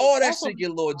 And All that that's what shit get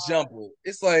a makes little it hard. jumbled.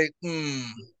 It's like,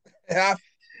 I-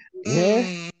 Yeah,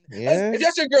 If yeah.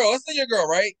 that's your girl, let's say your girl,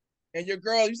 right? And your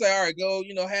girl, you say, all right, go,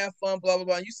 have fun, blah blah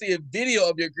blah. And you see a video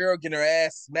of your girl getting her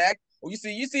ass smacked, or you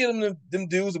see them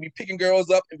dudes will be picking girls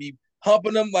up and be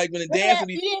humping them like when they Look at dance that. and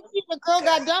be, You didn't see the girl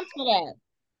got dumped for that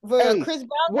for a Hey, Chris Brown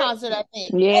what concert, I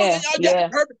think. oh yeah, Yeah. oh, yeah, Yeah.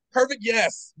 perfect, perfect,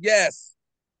 yes, yes.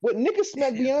 what niggas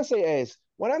smack Damn. Beyonce ass?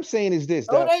 What I'm saying is this,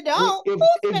 No, dog. they don't. If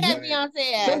Who if you smacked No,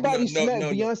 Beyonce no, ass? no, somebody no, smacked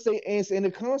no, no. Beyonce ass in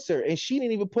the concert and she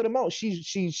didn't even put him out. She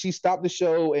stopped the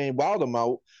show and wowed him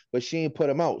out, but she didn't put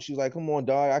him out. She was like, "Come on,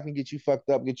 dog, I can get you fucked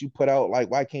up, get you put out. Like,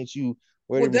 why can't you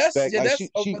wear Well, the respect?" Like but she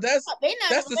They not in a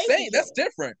that's the same. relationship. That's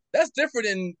different. That's different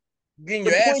than getting the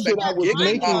your ass point smacked that and I you Not was giggling,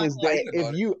 making my is that hyping if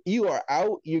about it. you are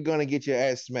out, you're gonna get your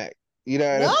ass smacked. You know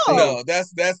what I'm saying? No. No,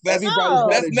 that's Everybody's not No.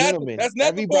 that's a not gentleman. that's not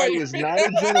the Everybody point. is not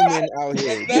a gentleman out That's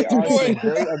here. not There the are point. some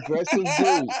very aggressive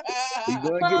dudes. You're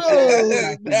gonna get your ass That's No.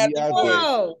 smacked if not you the out there. point.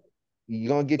 No. You're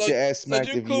gonna get So your ass so smacked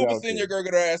you if you cool with out seeing there. your girl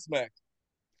get her ass smacked?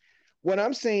 What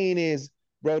I'm saying is,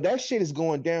 bro, that shit is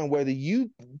going down whether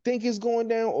you think it's going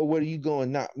down or whether you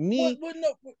going not. What Me, what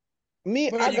no?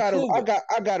 me, But are you cool with?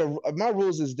 I gotta. My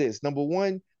rules is this. Number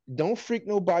one, don't freak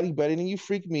nobody better than you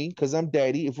freak me, because I'm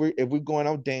daddy. If we're going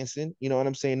out dancing, you know what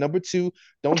I'm saying. Number two,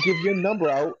 don't give your number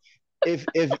out. If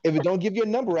it don't give your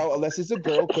number out unless it's a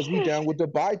girl, because we down with the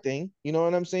buy thing, you know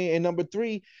what I'm saying. And number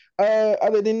three,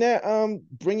 other than that,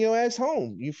 bring your ass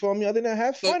home. You feel me? Other than that,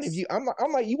 have So fun. If you, I'm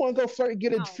like, you want to go flirt,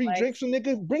 get a I don't free like drink from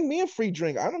nigga, bring me a free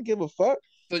drink. I don't give a fuck.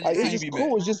 Like so it's you just be mad?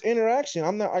 cool. It's just interaction.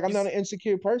 I'm You, not an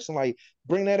insecure person. Like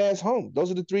bring that ass home.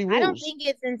 Those are the three I don't rules. think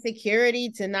it's insecurity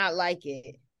to not like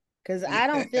it. Cause I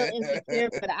don't feel insecure,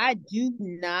 but I do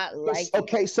not like it.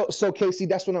 Okay, so Casey,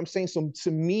 that's what I'm saying. So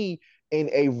to me, in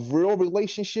a real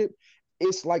relationship,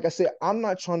 it's like I said, I'm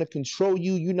not trying to control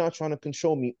you. You're not trying to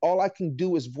control me. All I can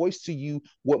do is voice to you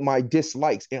what my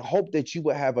dislikes and hope that you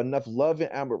will have enough love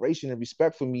and admiration and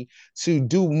respect for me to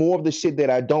do more of the shit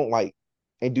that I don't like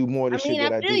and do more of the I shit mean,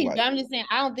 that I I feel do you. like. I'm just saying,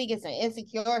 I don't think it's an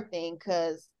insecure thing,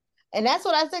 and that's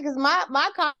what I said. Because my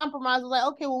compromise was like,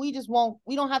 okay, well,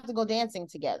 we don't have to go dancing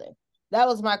together. That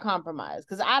was my compromise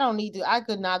because I don't need to. I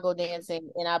could not go dancing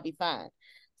and I'll be fine.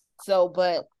 So,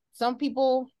 but some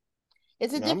people,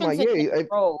 it's a I'm difference like, in yeah,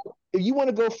 control. if you want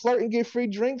to go flirt and get free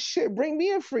drinks, shit, bring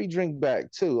me a free drink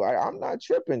back too. I'm not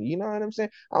tripping. You know what I'm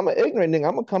saying? I'm an ignorant nigga.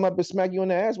 I'm gonna come up and smack you in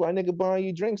the ass while a nigga buying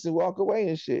you drinks and walk away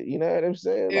and shit. You know what I'm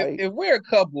saying? Like, If we're a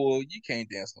couple, you can't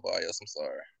dance with nobody else. I'm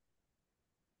sorry.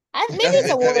 Maybe That's it's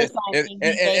a just water sign thing,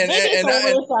 DJ. Maybe it's a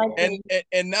water sign thing.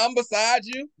 and now I'm beside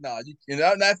you. No, you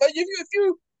know now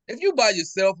if you by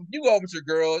yourself, if you go with your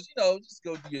girls, just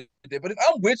go do your day. But if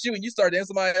I'm with you and you start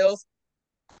dancing with somebody else,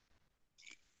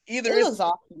 either It it's looks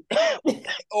awesome.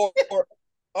 or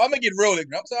I'm gonna get real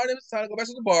ignorant. I'm sorry, it's time to go back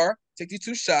to the bar, take these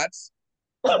 2 shots,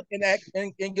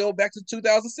 and go back to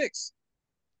 2006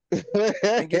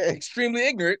 and get extremely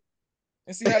ignorant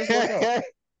and see how this work out.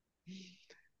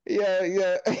 yeah,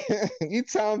 yeah. You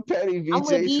Tom Petty, I'm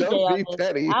with BJ. DJ Don't on be this.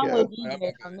 petty, I'm yo. with I'm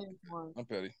DJ on petty. this one. I'm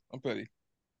petty. I'm petty.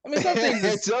 I mean, some things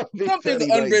is Don't be some things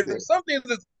petty are like unwritten. that. Some things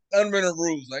is unwritten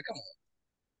rules. Like, come on,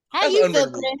 How that's an you feel,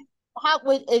 unwritten rule.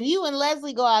 Chris? If you and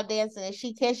Leslie go out dancing,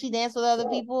 can she dance with other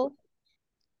people?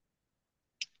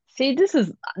 See, this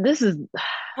is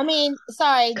I mean,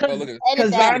 sorry, Oh, because look at it. edit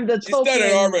She's because that. studying. I'm the She's studying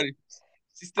token. already.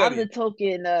 She's I'm the studying.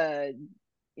 token.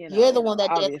 You're the one that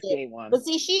danced Obvious it. gay one. But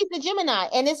see, she's the Gemini,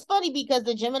 and it's funny because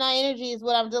the Gemini energy is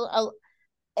what I'm doing.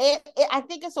 I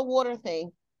think it's a water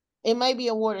thing. It might be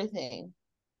a water thing.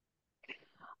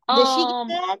 Does she get Um,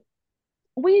 that?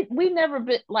 we never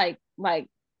been like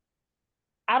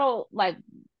I don't like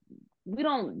we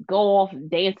don't go off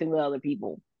dancing with other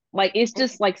people. Like it's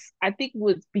just like I think it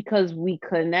was because we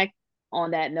connect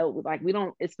on that note. Like we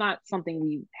don't. It's not something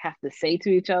we have to say to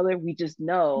each other. We just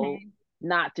know Mhm.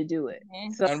 not to do it.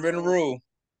 Mhm. So Unwritten rule.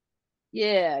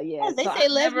 yeah. Yes, they So say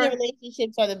I've lesbian never.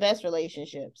 relationships are the best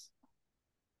relationships.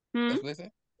 Hmm? That's what they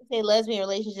say. They say lesbian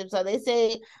relationships are. They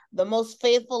say the most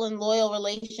faithful and loyal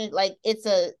relation. Like it's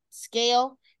a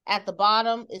scale. At the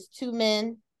bottom is two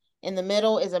men. In the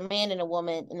middle is a man and a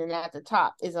woman, and then at the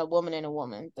top is a woman and a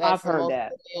woman. I've That's the heard most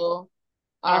that. loyal,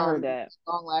 I heard that.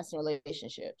 long lasting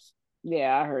relationships.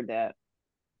 Yeah, I heard that.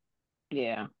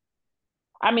 Yeah.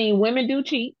 I mean, women do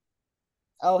cheat.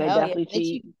 Oh They hell yeah, definitely they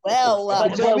cheat cheat. Of well, course. Of well. But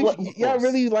course. y'all really, Of y'all course.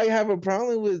 really like have a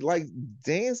problem with like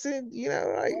dancing,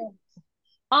 like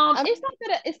I It's mean, not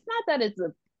that it's not that it's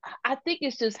a. I think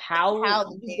it's just how how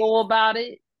the you dance. go about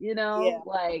it. Yeah.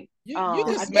 Like You can I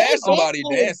think. smash Today's Oh, somebody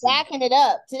dancing is dancing. backing it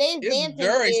up. Today's It's dancing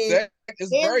very is it's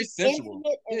very very sensual.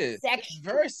 intimate and Yeah, it's sexual.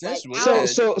 very Like sensual. I so don't. Yeah.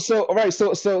 so so all right.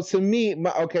 So to me,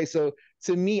 so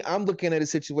to me, I'm looking at a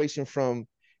situation from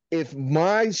if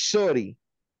my shorty,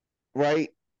 right?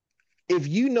 If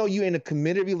you know you're in a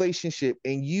committed relationship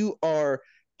and you are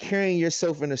carrying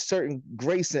yourself in a certain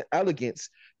grace and elegance,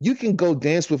 you can go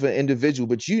dance with an individual,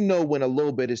 but you know when a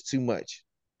little bit is too much.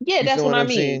 yeah, You that's feel what what I I'm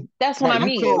saying? mean. That's what Right? I You I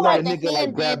can't mean. don't let like a Like the nigga like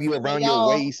hand grab you dancing and around your y'all.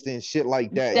 waist and shit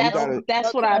like that. You that's gotta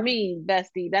that's what I mean,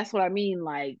 Bestie. That's what I mean.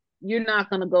 Like you're not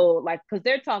gonna go like because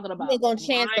they're talking You about ain't gonna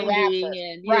chance the grinding rapper,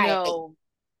 and right?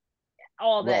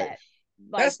 all right. that.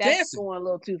 Like That's that's dancing. going a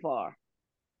little too far.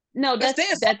 No, That's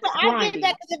dancing. that's I get that grinding.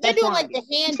 because if they're That's doing like the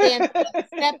grinding. hand dance,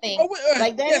 stepping, Oh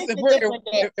like that yes, is a different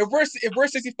dance. if we're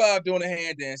 65 doing a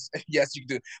hand dance, yes you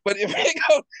can do. But if we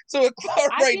go to a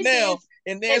club I right could now dance.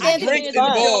 and The there's I dancing could is drinks dance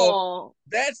with fun. involved, y'all.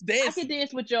 that's I could dancing.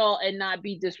 dance with y'all and not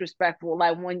be disrespectful.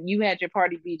 Like when you had your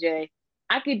party, BJ,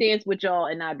 I could dance with y'all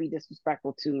and not be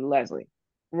disrespectful to Leslie.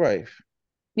 Right.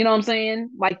 You know what I'm saying?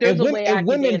 Like there's a way I And can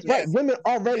women, dance with right? you. Yes. Women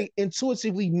Yeah. already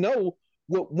intuitively know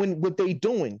what they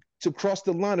doing to cross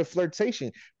the line of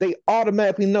flirtation. They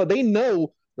automatically know. They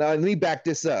know. Now let me back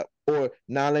this up, or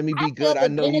now let me I be feel good. I the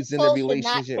know he's in a genitals should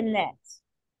not relationship. connect.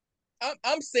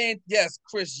 I'm saying yes,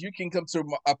 Chris. You can come to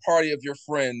a party of your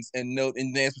friends and know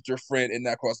and dance with your friend and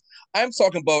not cross. I'm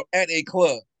talking about at a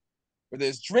club where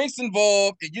there's drinks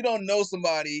involved and you don't know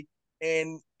somebody.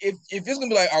 And if it's gonna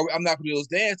be like, oh, I'm not gonna do those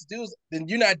dance dudes, then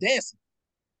you're not dancing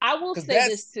I will because say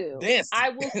this that's too. dancing. I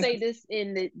will say this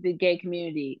in the gay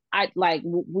community. I like,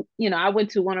 I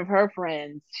went to one of her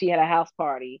friends. She had a house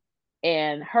party,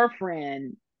 and her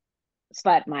friend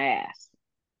slapped my ass.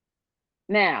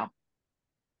 Now,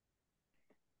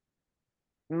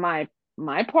 my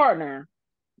my partner,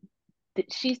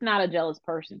 she's not a jealous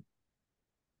person.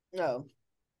 No.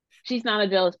 She's not a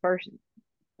jealous person.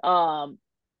 Um,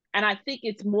 And I think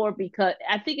it's more because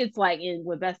I think it's like in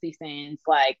what Bessie's saying, it's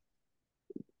like,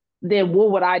 then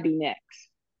what would I do next?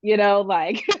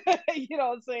 Like you know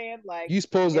what I'm saying? Like, You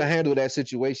supposed to if, handle that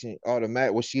situation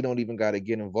automatic where she don't even got to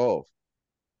get involved.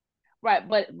 right,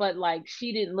 but like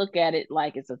she didn't look at it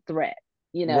like it's a threat,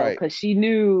 Right. because she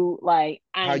knew like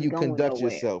I How ain't you going conduct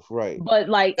nowhere. yourself. Right. But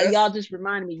like y'all That's just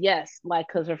reminded me, yes, like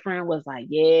because her friend was like,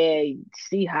 yeah,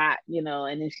 she hot, and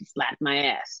then she slapped my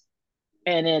ass,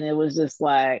 and then it was just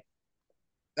like,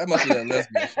 that must be that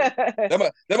lesbian shit.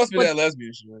 but That must be that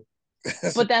lesbian shit.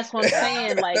 but that's what I'm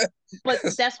saying. Like, but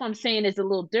that's what I'm saying is a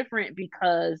little different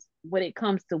because when it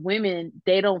comes to women,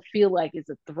 they don't feel like it's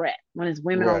a threat. When it's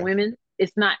women on Right. women,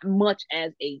 it's not much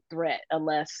as a threat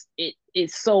unless it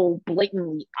is so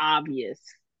blatantly obvious.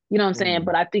 You know what I'm saying? Mm.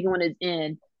 But I think when it's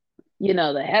in,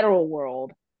 the hetero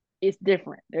world, it's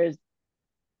different. There's,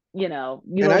 you And I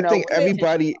don't know think what intention.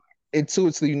 everybody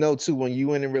intuitively know too when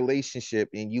you in a relationship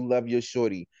and you love your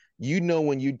shorty,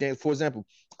 when you dance. For example,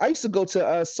 I used to go to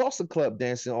a salsa club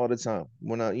dancing all the time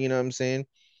when I, you know what I'm saying?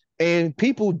 And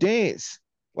people dance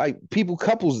like people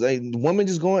couples like women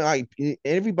just going like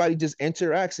everybody just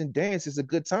interacts and dance. It's a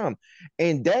good time,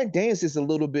 and that dance is a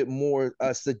little bit more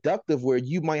seductive where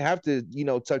you might have to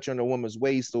touch on a woman's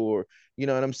waist or you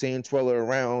know what I'm saying, twirl her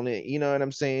around and you know what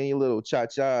I'm saying, your little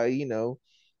cha-cha,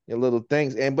 your little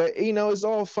things. And but it's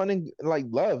all fun and like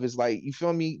love. It's like, you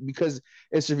feel me, because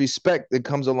it's a respect that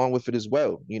comes along with it as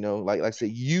well, like I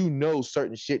said,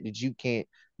 certain shit that you can't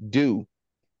do,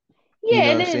 you know Yeah, what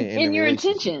and I'm then saying, in a in your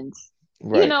relationship. intentions,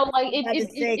 Right. like I had to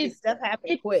say, because stuff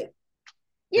happened it quick.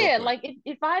 Real yeah, quick. like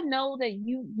if I know that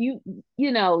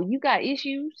you got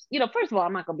issues, first of all,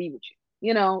 I'm not gonna be with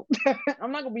you.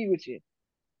 I'm not gonna be with you.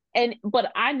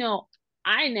 But I know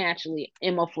I naturally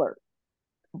am a flirt.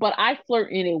 But I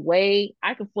flirt in a way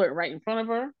I can flirt right in front of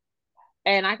her,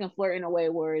 and I can flirt in a way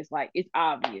where it's like it's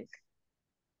obvious.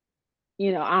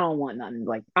 I don't want nothing.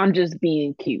 Like I'm just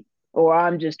being cute, or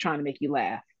I'm just trying to make you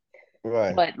laugh.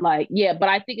 Right. But like, yeah, but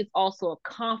I think it's also a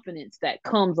confidence that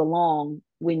comes along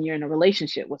when you're in a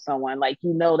relationship with someone. Like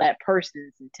that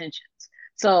person's intentions.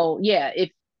 So yeah, if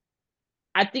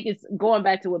I think it's going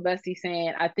back to what Bessie's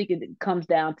saying, I think it comes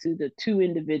down to the two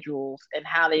individuals and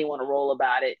how they want to roll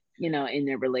about it, in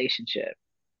their relationship.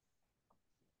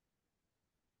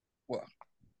 Well,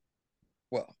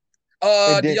 well.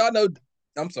 And Do then, y'all know?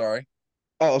 I'm sorry.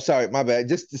 oh, sorry, my bad.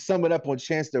 Just to sum it up on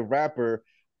Chance the Rapper,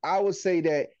 I would say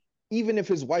that even if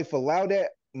his wife allowed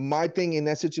that, my thing in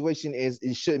that situation is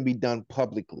it shouldn't be done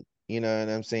publicly. You know what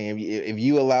I'm saying? If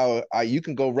you allow, you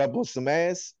can go rub on some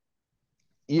ass.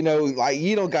 Like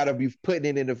you don't gotta be putting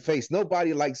it in the face.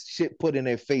 Nobody likes shit put in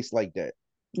their face like that.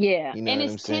 Yeah. You know And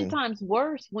what it's I'm 10 saying? times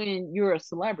worse when you're a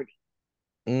celebrity.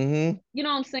 Mm-hmm. You know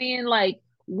what I'm saying? Like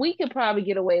we could probably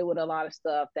get away with a lot of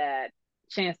stuff that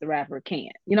Chance the Rapper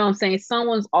can't. You know what I'm saying?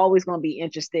 Someone's always going to be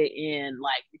interested in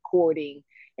like recording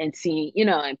and seeing,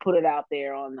 and put it out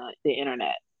there on the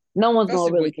internet. No one's going Especially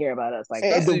to really when, care about us like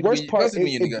And that. the worst part especially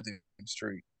when is you it. got the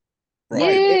straight. Right.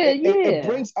 Right. Yeah, It yeah.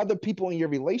 brings other people in your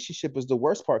relationship is the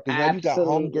worst part because now you got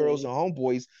homegirls Absolutely. and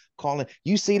homeboys calling,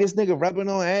 you see this nigga rubbing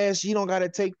on ass, you don't gotta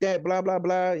take that, blah, blah,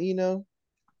 blah.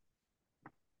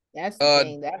 That's the Uh,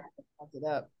 thing that fucked it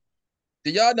up.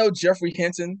 do y'all know Jeffrey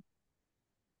Hinton?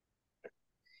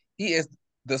 He is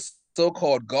the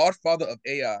so-called godfather of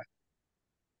AI.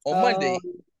 On Oh, Monday,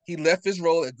 he left his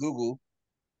role at Google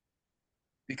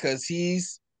because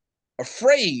he's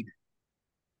afraid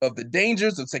of the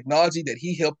dangers of technology that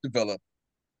he helped develop.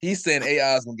 He's saying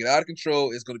AI is going to get out of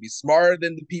control. It's going to be smarter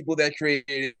than the people that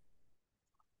created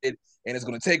it, and it's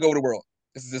going to take over the world.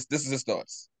 This is his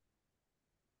thoughts.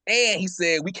 And he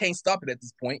said we can't stop it at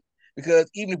this point because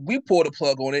even if we pull the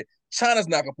plug on it, China's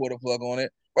not going to pull the plug on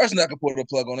it. Russia's not going to pull the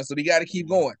plug on it. So we got to keep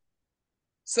going.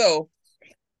 So,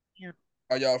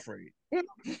 are y'all afraid? we've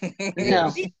No.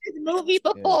 Yes. seen this movie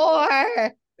Yes.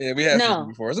 before. Yeah, we have seen it No.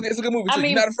 before. It's a good movie I too. You're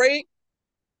mean, not afraid?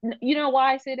 you know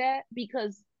why I say that?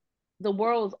 Because the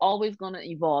world is always going to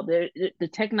evolve. The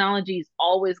technology is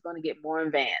always going to get more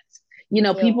advanced.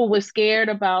 Chill. People were scared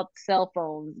about cell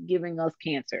phones giving us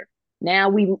cancer. Now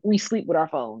we sleep with our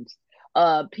phones.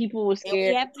 People were And we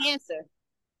scared have cancer.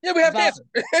 Yeah, we have about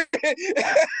cancer.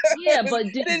 yeah, but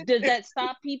Then, does that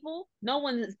stop people? No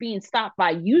one is being stopped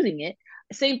by using it.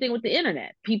 Same thing with the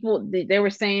internet. People they were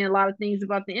saying a lot of things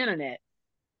about the internet.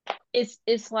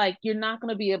 It's like you're not going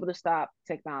to be able to stop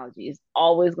technology. It's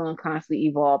always going to constantly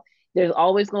evolve. There's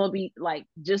always going to be like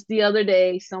just the other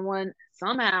day someone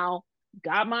somehow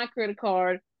got my credit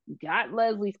card, got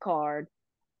Leslie's card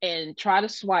and try to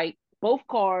swipe both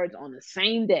cards on the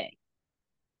same day.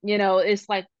 It's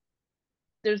like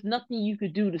there's nothing you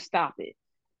could do to stop it.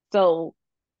 So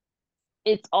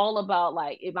it's all about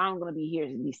like if I'm gonna be here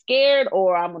to be scared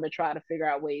or I'm gonna try to figure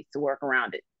out ways to work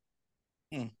around it.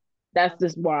 Mm. That's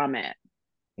just where I'm at.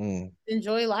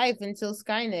 Enjoy life until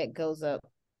Skynet goes up.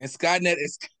 And Skynet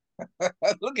is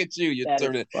look at you, you're That is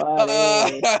turning.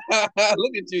 funny.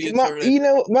 Look at you, you're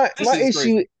turning. My This shit is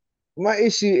crazy.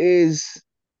 issue is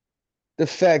the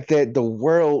fact that the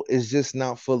world is just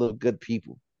not full of good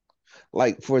people.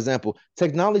 Like, for example,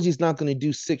 technology is not going to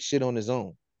do sick shit on its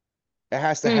own. It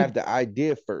has to have the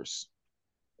idea first.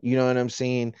 You know what I'm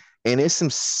saying? And there's some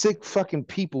sick fucking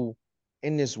people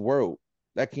in this world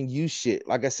that can use shit.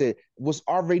 Like I said, what's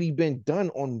already been done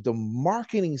on the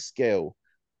marketing scale.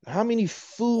 How many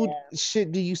food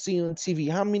shit do you see on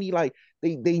TV? How many like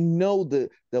they know the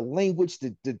language,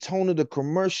 the tone of the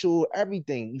commercial,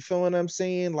 everything. You feel what I'm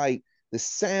saying? Like the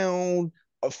sound,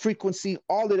 frequency,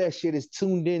 all of that shit is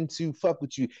tuned in to fuck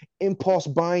with you. Impulse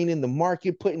buying in the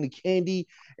market, putting the candy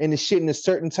and the shit in a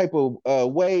certain type of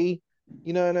way.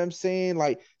 You know what I'm saying?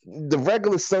 Like the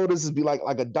regular sodas would be like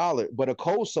 $1, but a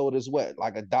cold soda is what,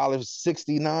 like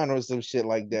 $1.69 or some shit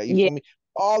like that. You Yeah. feel me?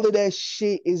 All of that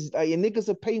shit is and niggas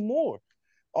will pay more.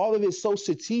 All of it's so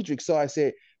strategic. So I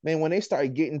said, man, when they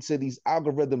start getting to these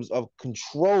algorithms of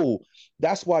control,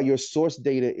 that's why your source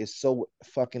data is so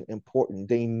fucking important.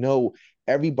 They know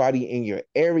everybody in your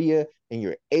area, in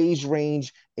your age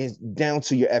range, and down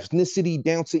to your ethnicity,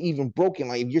 down to even broken.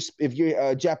 Like if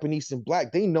you're Japanese and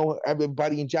black, they know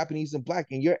everybody in Japanese and black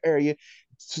in your area.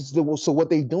 So what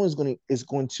they're doing is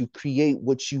going to create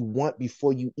what you want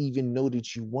before you even know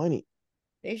that you want it.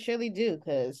 They surely do,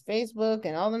 because Facebook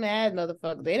and all them ad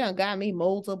motherfuckers, they done got me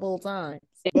multiple times.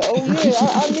 But oh yeah,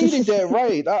 I needed that,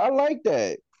 right? I like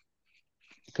that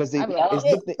because I'm like, it's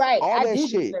yeah, looked at right. all I that do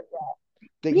shit. deserve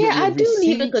that. Yeah, Your I do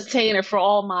need a receipts. container for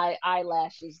all my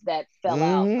eyelashes that fell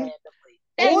out randomly.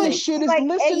 That And the makes shit is like,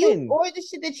 and you listening. or the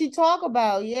shit that you talk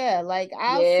about. Yeah, like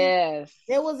I'll see. yes.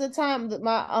 There was a time that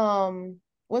my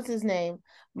what's his name?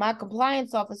 My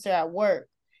compliance officer at work,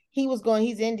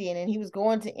 he's Indian and he was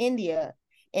going to India,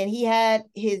 and he had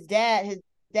his dad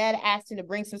asked him to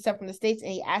bring some stuff from the States,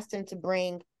 and he asked him to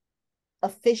bring a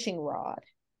fishing rod.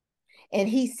 And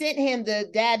he sent him, the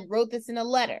dad wrote this in a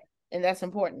letter, and that's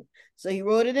important. So he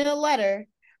wrote it in a letter,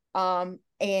 and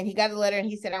he got the letter and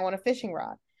he said, I want a fishing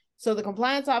rod. So the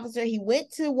compliance officer, he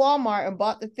went to Walmart and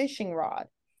bought the fishing rod.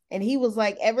 And he was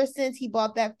like, ever since he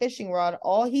bought that fishing rod,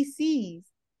 all he sees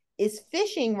is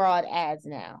fishing rod ads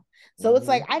now. So it's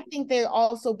like, I think they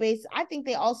also do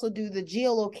the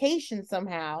geolocation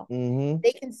somehow.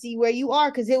 They can see where you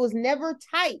are, because it was never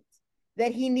typed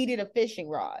that he needed a fishing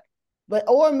rod. But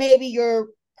or maybe your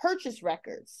purchase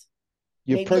records.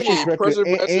 Your Maybe purchase record and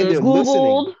they're listening.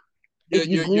 Googled. If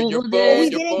you Googled it. He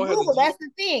didn't Google. That's the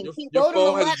thing. He wrote him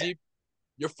a letter.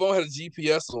 Your phone has a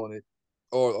GPS on it.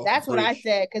 Or that's what I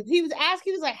said, because he was asked.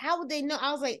 He was like, "How would they know?"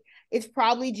 I was like, "It's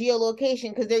probably geolocation,"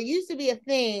 because there used to be a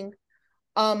thing.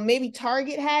 Maybe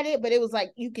Target had it, but it was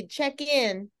like you could check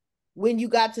in when you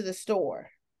got to the store,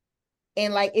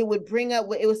 and like it would bring up.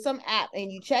 It was some app,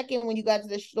 and you check in when you got to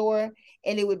the store,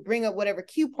 and it would bring up whatever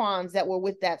coupons that were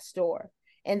with that store.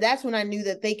 And that's when I knew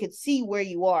that they could see where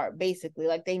you are, basically.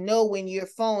 Like they know when your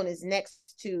phone is next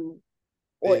to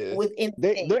or within.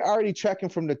 They're already tracking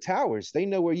from the towers. They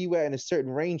know where you at in a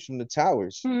certain range from the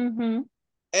towers. And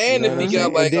you know if you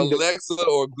got like Alexa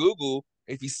or Google,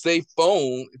 if you say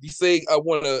phone, if you say I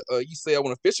want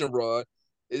a fishing rod,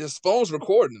 his phone's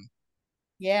recording them.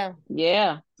 Yeah.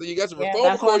 So you got your phone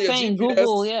That's recording your saying GPS.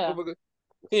 Google, yeah.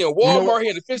 Here, Walmart,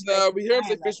 here the fish now. We hear him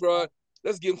say fish rod.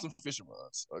 Let's give him some fishing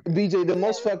rods. Okay. BJ, the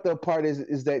most fucked up part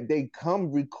is that they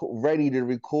come ready to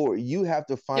record. You have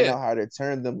to find out how to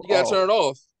turn them off. You gotta turn it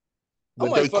off. But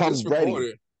I'm like, they fuck come this ready.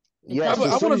 recorder. Yeah, I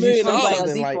want $1 million.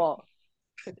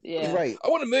 Yeah. Right. I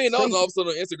want $1 million all of a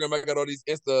sudden on Instagram. I got all these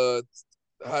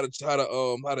how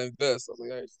to invest. I was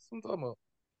like, hey, what I'm talking about.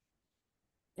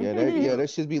 That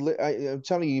should be lit. I'm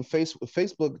telling you,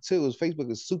 Facebook too.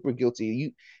 Facebook is super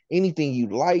guilty. Anything you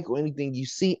like or anything you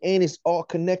see, and it's all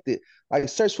connected. Like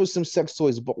search for some sex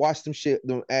toys, but watch them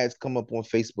ads come up on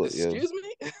Facebook. Excuse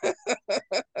me.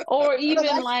 Or even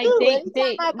like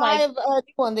they I buy a new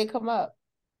one, they come up.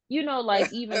 You know,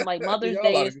 like even like Mother's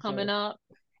Day is coming up,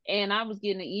 and I was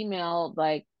getting an email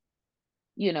like,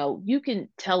 you know, you can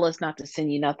tell us not to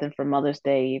send you nothing for Mother's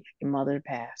Day if your mother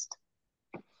passed.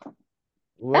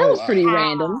 That was pretty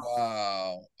random.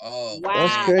 Wow. Oh, wow.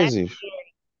 That's crazy.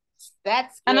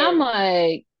 That's scary. And I'm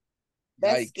like,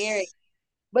 that's scary.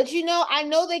 But you know, I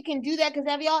know they can do that, because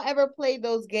have y'all ever played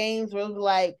those games where it was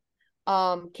like,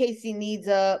 Casey needs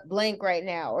a blank right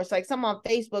now, or it's like some on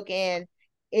Facebook, and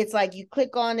it's like you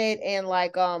click on it and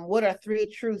like, what are 3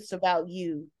 truths about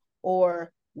you,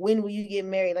 or when will you get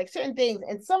married? Like certain things.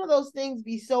 And some of those things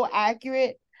be so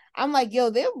accurate. I'm like, yo,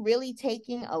 they're really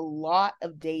taking a lot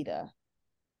of data.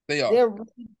 They are. They're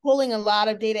really pulling a lot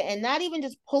of data, and not even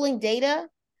just pulling data,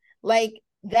 like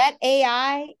that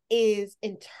AI is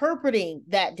interpreting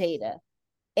that data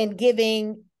and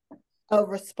giving a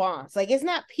response. Like it's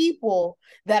not people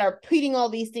that are putting all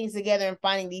these things together and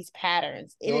finding these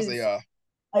patterns. No, it's AI.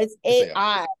 It's It's AI.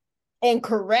 AI and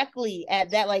correctly at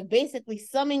that, like basically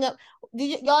summing up.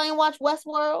 Y'all ain't watch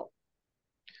Westworld?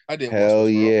 I did watch Hell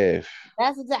Westworld. yeah.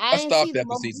 That's exactly. I I didn't see stopped the after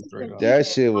most season 3 recent though. That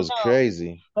season. shit I was know,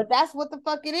 crazy. but that's what the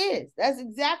fuck it is. That's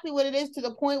exactly what it is, to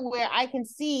the point where I can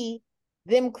see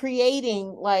them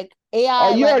creating like Oh, AI,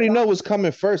 you like already know what's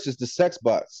coming first is the sex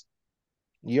bots.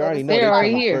 You so already the know sex They're they bot.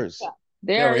 already coming here. first.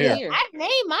 They're They were already here. here. I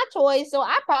named my toy, so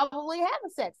I probably have a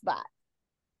sex bot.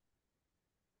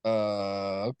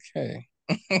 Okay.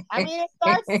 I mean, it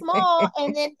starts small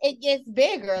and then it gets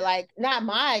bigger. Like not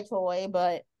my toy,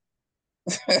 but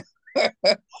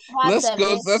bots have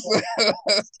been.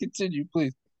 Let's continue,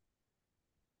 please.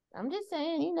 I'm just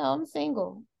saying, I'm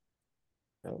single.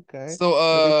 Okay. So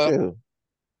Look at you.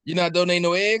 you're not donating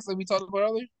no eggs like we talked about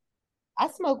earlier? I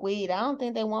smoke weed. I don't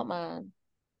think they want mine.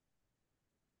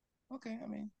 Okay, I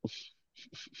mean.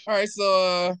 All right,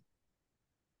 so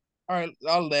all right,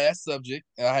 our last subject,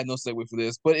 and I had no segue for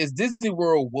this, but is Disney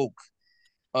World woke?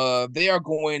 They are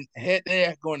going to head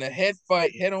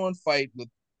on fight with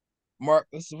Ron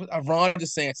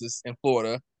DeSantis in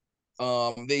Florida.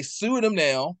 They sued him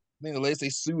now. I think the latest they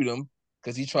sued him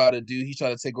because he tried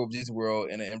to take over Disney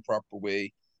World in an improper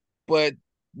way. But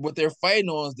what they're fighting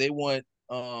on is they want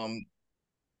the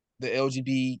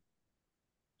LGBT,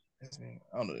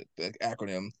 I don't know the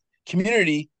acronym,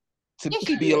 community to Yes,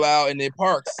 you be do. allowed in their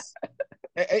parks.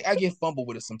 I get fumbled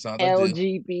with it sometimes. I do.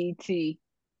 LGBT.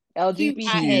 LGBT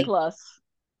QIA. plus.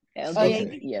 Oh yeah, Okay.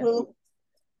 LGBT. Yeah.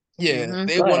 Yeah,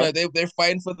 Go ahead. they're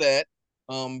fighting for that.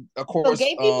 Of So course,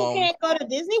 gay people can't go to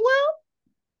Disney World?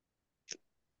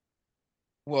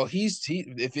 well, he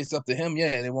if it's up to him,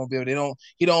 yeah, they won't be able.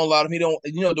 He don't allow them. He don't.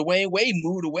 Dwayne Wade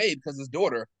moved away because his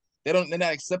daughter. They're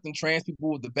not accepting trans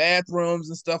people with the bathrooms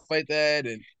and stuff like that,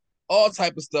 and all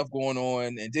type of stuff going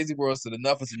on. And Disney World said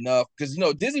enough is enough because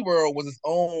Disney World was its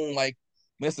own like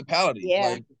municipality.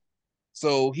 Yeah. Like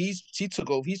so he took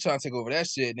over. He's trying to take over that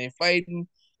shit, and they're fighting.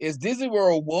 Is Disney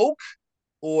World woke,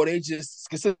 or they just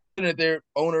consider that their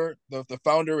owner, the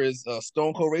founder, is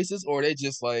stone cold racist, or they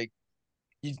just like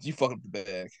you fuck up the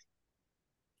bag?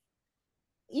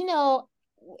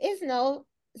 It's no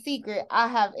secret I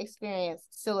have experienced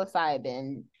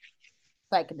psilocybin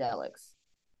psychedelics.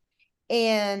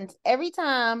 And every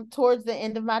time towards the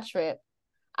end of my trip,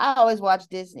 I always watch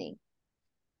Disney.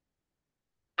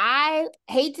 I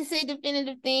hate to say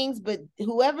definitive things, but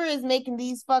whoever is making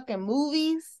these fucking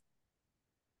movies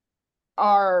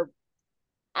are,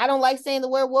 I don't like saying the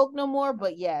word woke no more,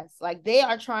 but yes, like they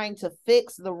are trying to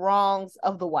fix the wrongs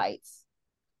of the whites.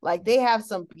 Like they have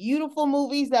some beautiful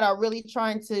movies that are really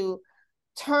trying to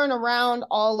turn around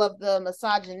all of the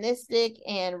misogynistic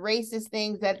and racist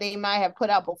things that they might have put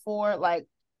out before. Like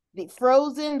the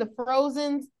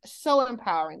Frozen's so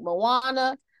empowering.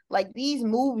 Moana, like these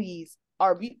movies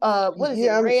are what is it?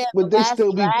 Yeah, Raya and but the they Last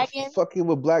still be Dragon. fucking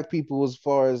with black people as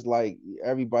far as like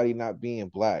everybody not being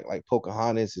black. Like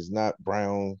Pocahontas is not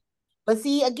brown. But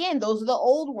see, again, those are the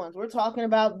old ones. We're talking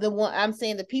about the one I'm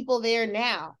saying the people there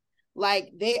now.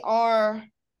 Like they are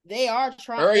trying they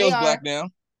Ariel's are black now.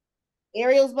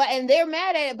 Ariel's black, and they're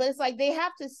mad at it, but it's like they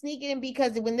have to sneak it in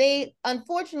because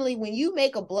unfortunately, when you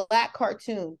make a black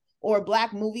cartoon or a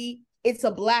black movie, it's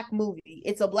a black movie,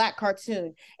 it's a black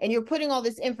cartoon, and you're putting all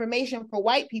this information for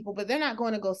white people, but they're not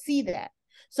going to go see that.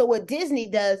 So what Disney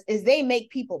does is they make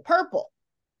people purple.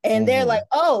 And they're Mm-hmm. like,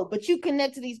 oh, but you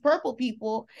connect to these purple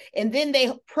people, and then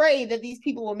they pray that these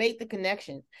people will make the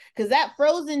connections. Because that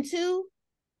Frozen 2,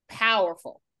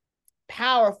 powerful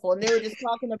powerful. And they were just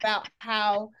talking about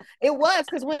how it was,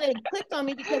 because when it clicked on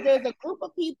me, because there's a group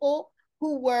of people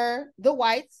who were the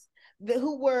whites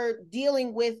who were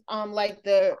dealing with like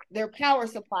their power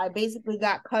supply basically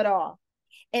got cut off.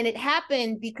 And it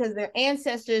happened because their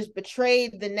ancestors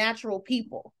betrayed the natural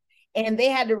people. And they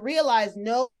had to realize,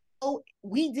 no,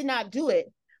 we did not do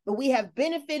it, but we have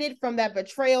benefited from that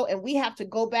betrayal, and we have to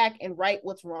go back and right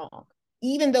what's wrong,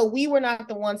 even though we were not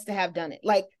the ones to have done it.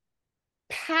 Like,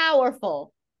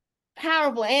 powerful,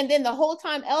 powerful. And then the whole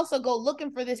time Elsa go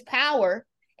looking for this power,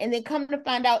 and then come to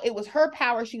find out it was her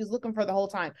power she was looking for the whole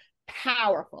time.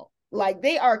 Powerful. Like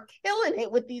they are killing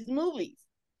it with these movies,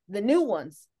 the new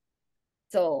ones.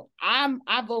 So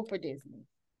I vote for Disney.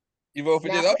 You vote for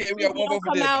Now this? Okay, we got one don't vote for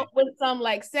come Disney. out with some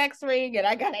like sex ring, and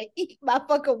I gotta eat my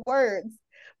fucking words.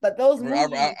 But those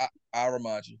movies, I'll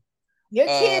remind you. your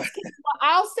kids can,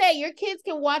 I'll say your kids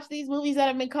can watch these movies that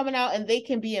have been coming out and they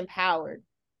can be empowered.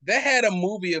 They had a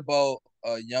movie about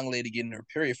a young lady getting her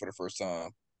period for the first time.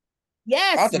 I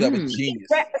Yes. thought that was genius.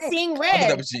 Seeing I thought that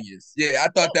red. was genius. Yeah, I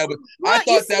thought that was. I Look,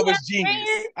 you thought see that what was I'm genius.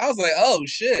 saying? I was like, oh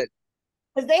shit.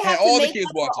 Because they And have to all the make kids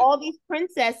up watch for it. all these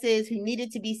princesses who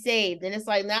needed to be saved. And it's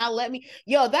like, now let me,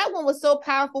 that one was so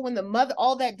powerful when the mother,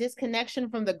 all that disconnection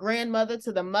from the grandmother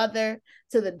to the mother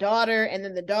to the daughter, and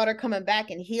then the daughter coming back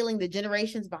and healing the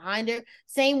generations behind her.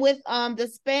 Same with the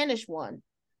Spanish one,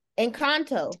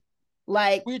 Encanto.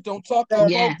 Like, we don't talk about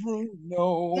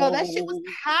Bruno. that shit was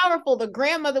powerful. The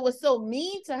grandmother was so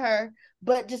mean to her,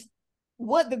 but just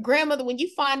what the grandmother, when you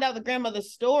find out the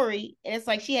grandmother's story, and it's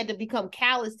like she had to become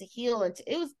callous to heal, and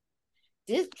it was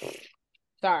this.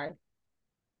 Sorry.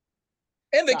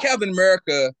 And the Captain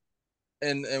America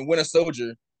and Winter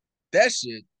Soldier, that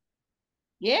shit.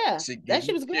 Yeah, that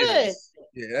shit was good.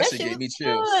 Yeah, that shit gave me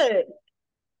chills. Good.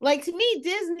 Like, to me,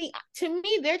 Disney,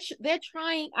 they're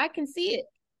trying. I can see it.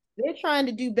 They're trying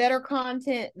to do better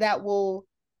content that will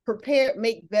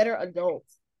make better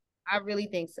adults. I really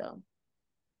think so.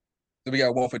 So we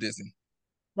got one for Disney.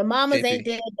 The mamas ain't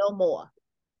dead no more.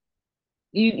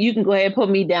 You can go ahead and put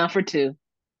me down for two.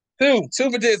 Two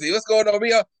for Disney. What's going on?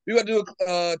 We gonna do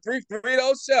three of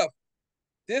those, Chef.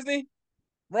 Disney,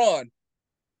 Ron.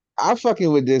 I'm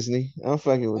fucking with Disney.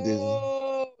 Disney.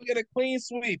 Oh, we got a clean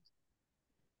sweep.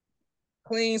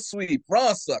 Clean sweep.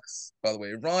 Ron sucks, by the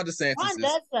way. Ron DeSantis Ron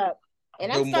does suck.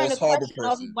 And I'm starting to question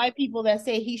all these white people that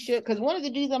say he should, because one of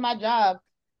the dudes on my job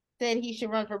said he should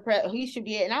run for he should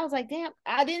be it. And I was like, damn,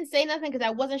 I didn't say nothing because I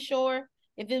wasn't sure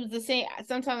if it was the same.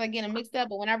 Sometimes I get them mixed up,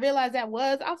 but when I realized that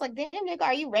was, I was like, damn, nigga,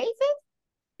 are you racist?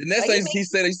 The next thing he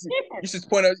said, you should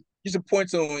point out, you should point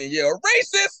to him and yell,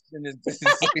 racist.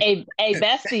 And hey,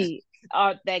 Bessie,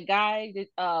 that guy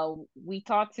that we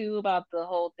talked to about the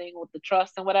whole thing with the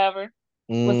trust and whatever.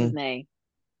 What's his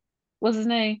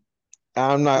name?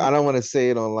 I don't want to say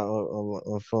it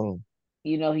on phone.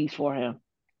 You know he's for him.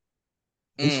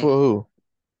 He's for who?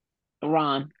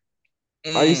 Ron.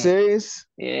 Are you serious?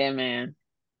 Yeah, man.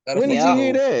 When did you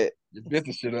hear that? Your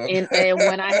business shit up. And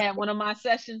when I had one of my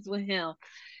sessions with him,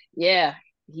 yeah,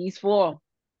 he's for him.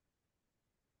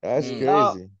 That's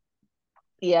crazy.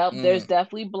 Yep, there's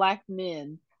definitely black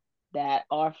men that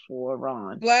are for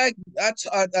Ron. Black, I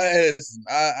said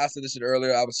this shit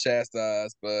earlier. I was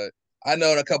chastised, but I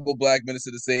know a couple of black men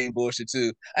said the same bullshit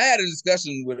too. I had a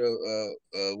discussion with it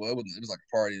was like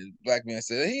a party. The black man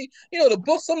said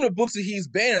some of the books that he's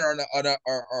banning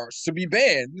are should be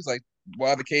banned. He's like,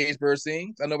 why the Cage Bird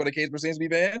sings? I know why the Cage Bird sings to be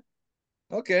banned.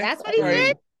 Okay, that's what he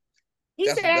said. He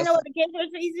said, "I know what the Cage Bird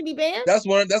needs to be banned." That's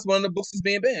one of the books that's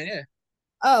being banned. Yeah.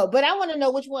 Oh, but I want to know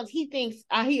which ones he thinks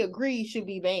he agrees should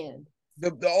be banned.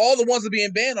 All the ones that are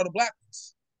being banned are the black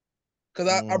ones.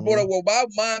 Because I brought up, well, why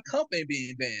Mein Kampf ain't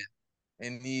being banned?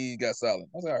 And he got silent.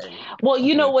 I was like, all right. Well,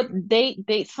 you know what?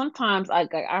 They sometimes I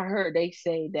heard they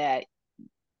say that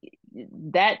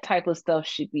type of stuff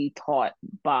should be taught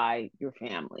by your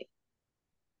family,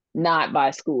 not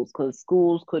by schools, because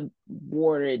schools could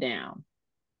water it down.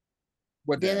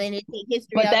 Then they need to take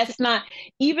history but that's not,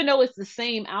 even though it's the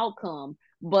same outcome,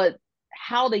 but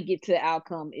how they get to the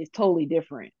outcome is totally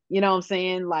different. You know what I'm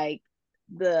saying? Like,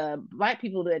 the black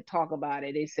people that talk about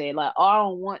it, they say like, oh, I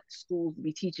don't want schools to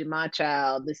be teaching my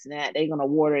child this and that. They're going to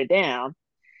water it down.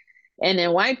 And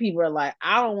then white people are like,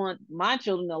 I don't want my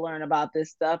children to learn about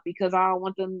this stuff because I don't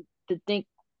want them to think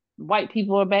white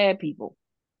people are bad people.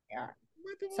 Yeah.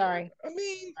 Sorry. I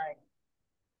mean,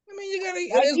 you gotta.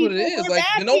 It is what it is. Like,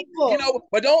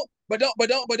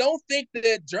 but don't think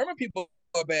that German people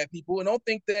are bad people, and don't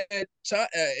think that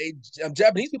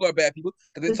Japanese people are bad people,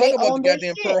 because they talk about the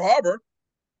goddamn Pearl Harbor.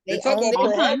 They talk about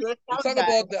Pearl Harbor. They talk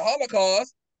about the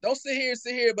Holocaust. Don't sit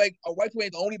here like a white people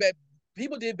ain't the only bad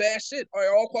people. Did bad shit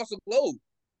all across the globe.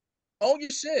 Own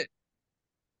your shit.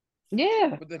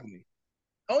 Yeah.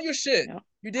 Own your shit. Yeah.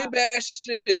 You did bad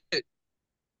shit.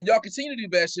 Y'all continue to do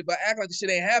bad shit, but act like the shit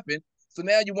ain't happened. So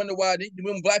now you wonder why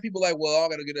when black people like, well, I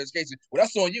gotta get an education. Well,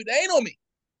 that's on you. That ain't on me.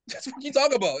 That's what you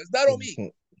talk about. It's not on me.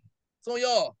 It's on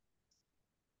y'all.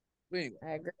 But anyway,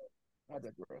 I agree. Not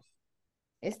that gross.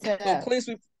 It's tough. So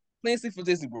clean sweep for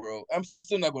Disney World. I'm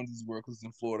still not going to Disney World because it's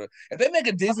in Florida. If they make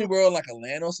a Disney World like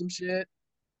Atlanta or some shit,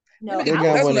 no,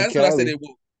 that's when I say they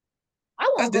will.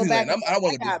 I want to go back. I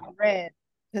want to go red,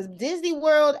 because Disney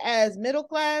World as middle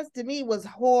class to me was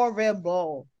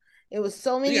horrible. It was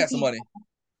so many people. Some money.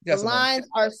 The lines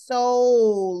are so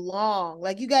long.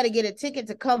 Like, you got to get a ticket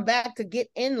to come back to get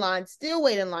in line. Still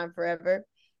wait in line forever.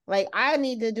 Like, I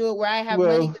need to do it where I have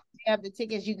money to you have the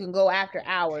tickets, you can go after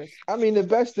hours. I mean, the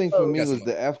best thing for Oh, me Got was some.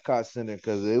 the FCOT Center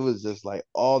because it was just like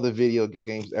all the video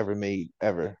games ever made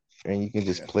ever, and you can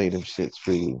just Yeah. play them shits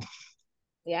freely.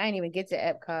 yeah, I didn't even get to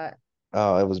Epcot.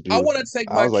 Oh, it was I want beautiful. to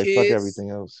take I my was like, fuck kids. everything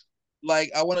else.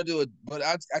 Like I want to do it, but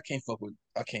I can't fuck with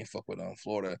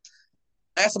Florida.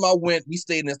 Last time I went, we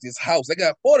stayed in this house. They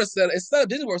got Florida set. It's set up.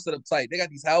 Disney World set up tight. They got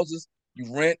these houses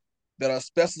you rent that are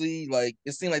especially like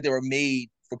it seemed like they were made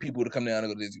for people to come down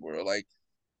and go to Disney World. Like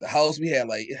the house we had,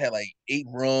 like it had like 8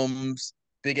 rooms,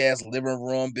 big ass living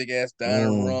room, big ass dining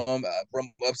Mm. room, a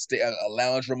room upstairs, a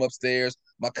lounge room upstairs.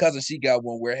 My cousin, she got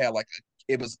one where it had like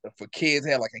it was for kids,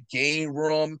 had like a game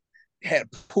room, had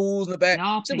pools in the back.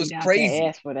 Y'all Shit was paid out your crazy.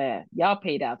 ass for that. Y'all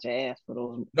paid out your ass for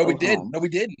No, we those didn't. homes. No, we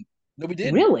didn't. No, we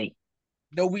didn't. Really?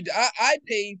 No, I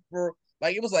paid for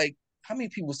like it was like how many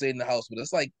people stayed in the house with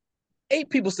us? Like 8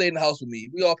 people stayed in the house with me.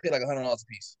 We all paid like $100 a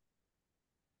piece.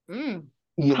 Mm.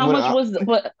 Yeah, How when much I was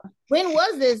but When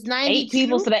was this? 8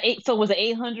 people? 92? So was it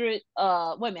 800? Wait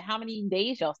a minute, how many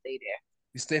days y'all stayed there?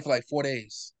 We stayed for like 4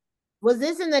 days. Was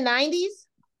this in the 90s?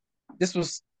 This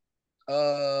was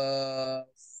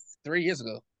 3 years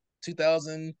ago,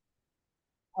 2019,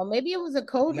 Or maybe it was a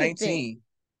COVID thing.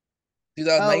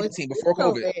 2019 It's before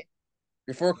COVID. COVID.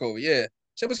 Before COVID, yeah.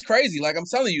 Shit was crazy. Like I'm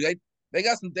telling you, they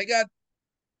got some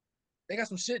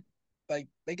shit. Like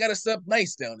they got us up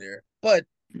nice down there. But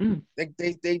Mm.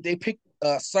 they picked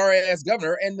a sorry ass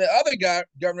governor, and the other guy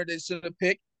governor they should have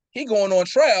picked, he going on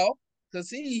trial because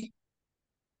he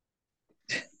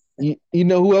you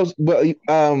know who else? Well, I ain't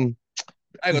gonna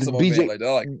the tell my man BJ, like that.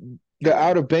 I like the Carolina.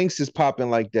 Outer Banks is popping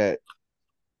like that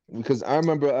because I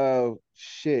remember,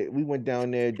 shit, we went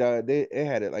down there. Dog, they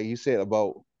had it like you said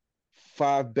about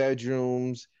 5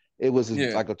 bedrooms. It was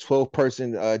Yeah, like a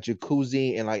 12-person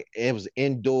jacuzzi and like it was Was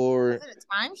indoor. it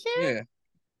a timeshare?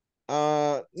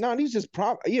 yeah. No, these just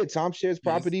Tom shares It's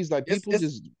properties. Like people it's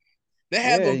just, they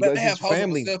have yeah, those you guys they have just houses for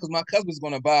family. sale because my cousin's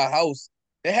gonna buy a house.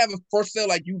 They have it for sale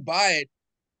like you buy it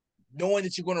knowing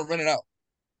that you're gonna rent it out.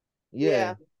 Yeah.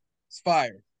 Yeah. It's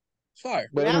fire. It's fire.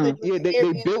 But Now they're Mm. doing yeah, the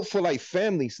they Airbnb. built for like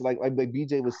families, so like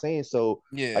BJ was saying. So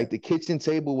Yeah. like the kitchen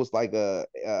table was like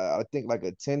I think like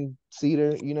a 10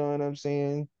 seater. You know what I'm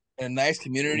saying? And a nice Big Oh,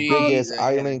 community ass that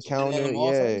had a island gym counter. and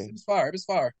all types. Yeah, It was fire. It was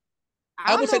fire. I I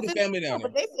don't would know take if the it's family true, down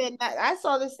but there. they said that I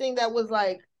saw this thing that was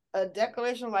like a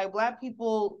declaration like black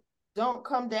people don't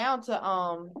come down to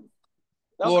don't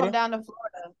come Florida. down to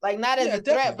Florida. Like not as Yeah, a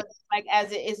threat, definitely. but like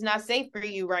as it's not safe for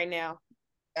you right now.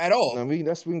 At all. no, we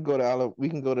can go to we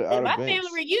can go to And Outer my family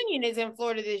Banks. reunion is in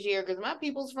Florida this year because my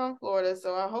people's from Florida,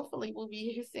 so hopefully we'll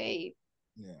be here safe.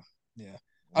 Yeah. Yeah.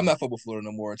 I'm not fucking with Florida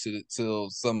no more until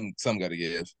some gotta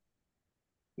give.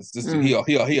 This dude, Mm.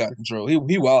 he out of control.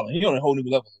 He wild. He on a whole new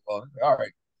level. All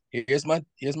right. Here's my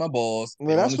balls. Well,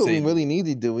 They're on that's the what we table. really need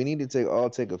to do. We need to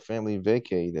take a family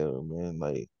vacay though, man.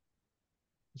 Like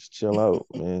just chill out,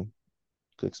 man.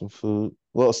 Cook some food.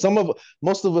 Well,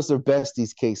 most of us are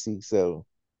besties, Casey. So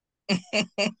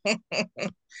Let's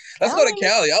go to LA,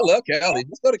 Cali. I love Cali.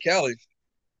 Let's go to Cali.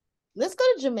 let's go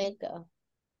to Jamaica.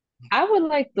 I would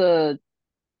like to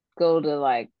go to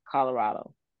like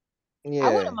Colorado. I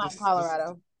wouldn't yeah, mind This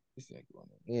Colorado. ain't going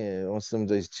on. yeah, on some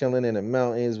days chilling in the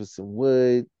mountains with some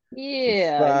wood, some Yeah,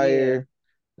 yeah. fire.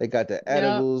 They got the Yeah.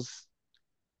 edibles.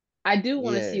 I do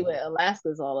want to see Yeah. what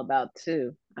Alaska's all about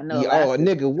too. I know Yeah, oh, Alaska's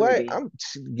nigga, what? pretty. I'm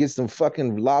get some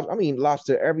fucking lobster. I mean,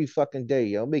 lobster every fucking day,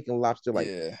 yo. Making lobster like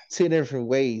Yeah. 10 different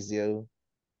ways, yo.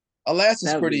 Alaska's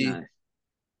That would be pretty. nice.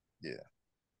 Yeah.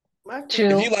 My If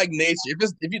favorite. you Chill. like nature,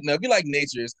 if you like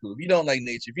nature, it's cool. If you don't like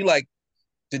nature, if you like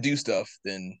to do stuff,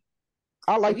 then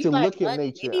I If like you to like look at money, they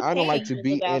nature. be I don't like paying to you to be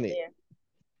live out in it. there.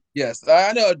 yes.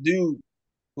 I know a dude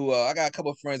who I got a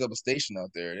couple of friends up a station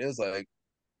out there. It was like,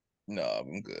 no,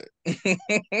 I'm good.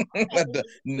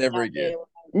 Never Out again.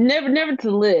 there. Never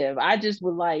to live. I just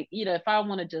would like, if I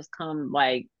want to just come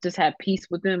like just have peace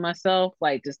within myself,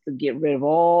 like just to get rid of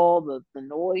all the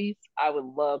noise, I would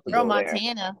love to Girl, go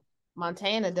there.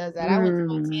 Montana does that. I went to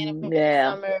Montana for the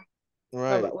Yeah. summer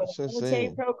Right. with That's a military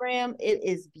insane. program. It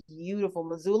is beautiful.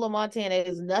 Missoula, Montana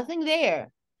is nothing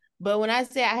there. But when I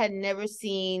say I had never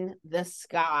seen the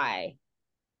sky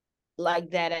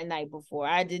like that at night before,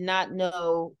 I did not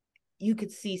know you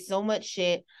could see so much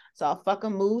shit. Saw a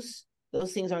fucking moose.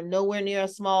 Those things are nowhere near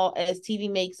as small as TV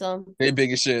makes them. They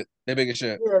big as shit. They big as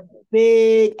shit. They're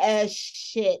big as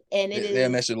shit. And it They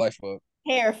mess is your life up.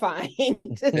 terrifying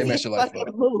to They see mess your life fucking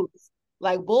up. moves.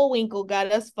 Like Bullwinkle got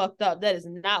us fucked up. That is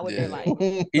not what they're Yeah.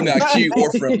 like. He not cute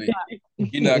or friendly.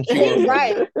 He not cute or friendly.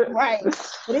 Right, right.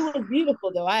 But it was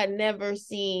beautiful though. I had never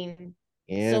seen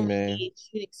Yeah, so man. many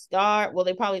shooting star. Well,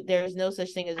 there's no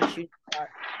such thing as a shooting star,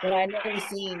 but I never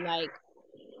seen like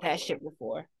that shit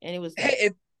before, and it was Hey,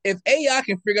 dope. if AI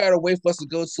can figure out a way for us to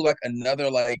go to like another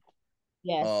like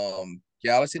Yes.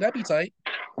 galaxy, that'd be tight.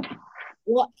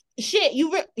 Well, shit,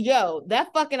 yo,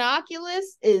 that fucking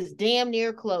Oculus is damn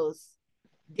near close.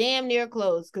 Damn near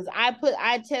close. Because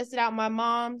I tested out my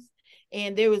mom's,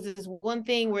 and there was this one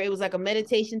thing where it was like a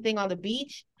meditation thing on the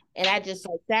beach, and I just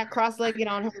like sat cross-legged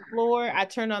on her floor. I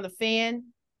turned on the fan.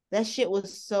 That shit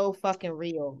was so fucking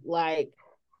real. Like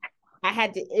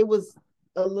it was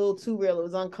a little too real. It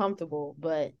was uncomfortable,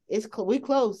 but we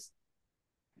close.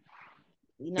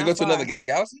 We To go not to another far.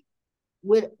 galaxy?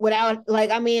 Without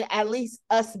like, I mean, at least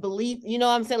us believe, you know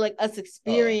what I'm saying, like us Oh.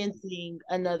 experiencing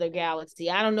another galaxy.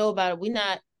 I don't know about it. We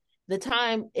not the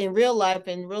time in real life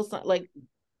and like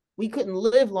we couldn't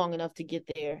live long enough to get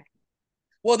there.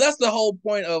 Well, that's the whole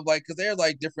point of like, because there's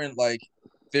like different like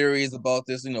theories about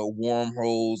this,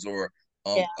 wormholes or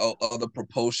Yeah, other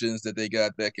propulsions that they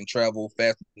got that can travel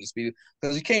faster than the speed.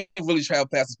 Because you can't really travel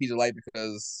past the speed of light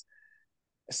because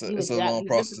it's a long you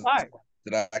drift process apart.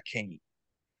 that I can't.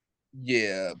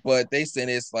 Yeah, but they saying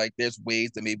it's like there's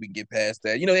ways that maybe we can get past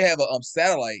that. They have a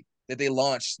satellite that they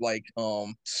launched like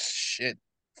 40,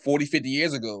 50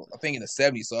 years ago. I think in the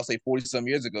 70s, so I'll say 40 some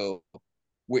years ago,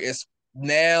 where it's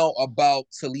now about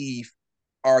to leave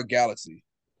our galaxy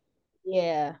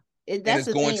Yeah, and that's it's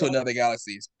the going thing. to Like, another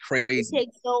galaxy. It's it crazy.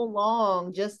 takes so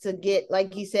long just to get,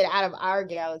 like you said, out of our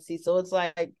galaxy. So it's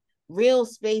like real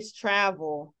space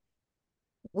travel.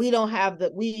 We don't have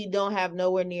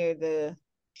nowhere near the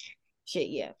shit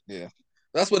yet. Yeah.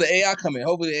 That's where the AI come in.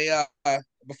 Hopefully the AI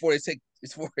before they take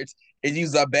before it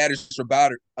uses our batteries for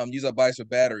use our bodies for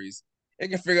batteries. It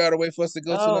can figure out a way for us to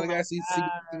go to Oh another my galaxy, see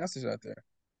god, what else is out there.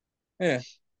 Yeah.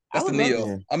 I That's the would love to Neo. see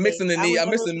Yeah. I'm space. mixing the I Neo. would I'm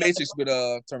never mixing the be able Matrix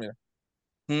with Terminator.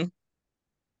 Hmm?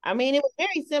 I mean, it was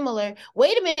very similar.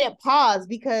 Wait a minute, pause,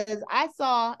 because I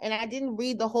saw and I didn't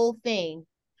read the whole thing,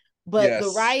 but the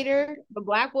Yes. writer, the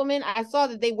black woman, I saw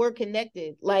that they were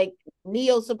connected. Like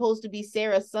Neo's supposed to be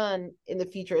Sarah's son in the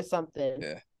future or something.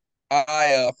 Yeah.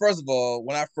 I first of all,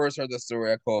 when I first heard the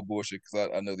story, I called bullshit because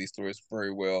I know these stories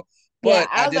very well. Yeah, But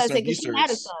I I was did about to say some because she research. had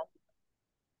a son.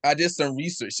 I did some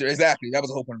research. Exactly. That was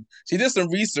the whole point. She did some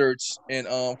research and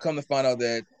come to find out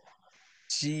that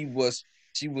she was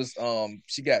she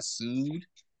got sued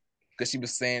because she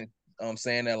was saying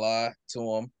that lie to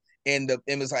him. And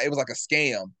it was like a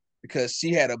scam because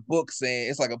she had a book saying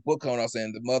it's like a book coming out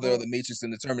saying the mother of the Matrix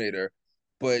and the Terminator,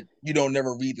 but you don't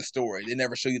never read the story. They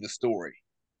never show you the story.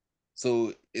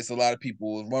 So it's a lot of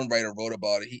people. One writer wrote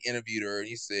about it. He interviewed her and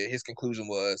he said his conclusion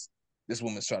was this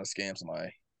woman's trying to scam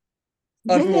somebody.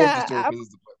 Unfortunate story Yeah, because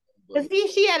it's because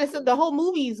but she had a son. The whole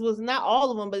movies was not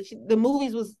all of them, but the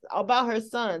movies was about her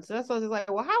son. So that's why I was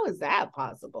like, well, how is that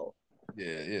possible? yeah,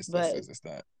 it's But it's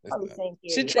not. It's probably the not. same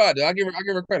She theory. tried though. I give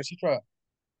her credit. She tried.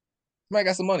 Somebody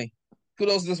got some money.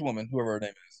 Kudos to this woman, whoever her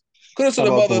name is. Kudos to How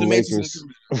the about mother of them the Matrix and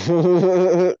the Lakers?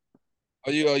 Terminator.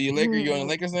 I'm Are you Laker? You on the Hmm.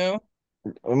 Lakers now?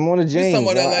 on to We was talking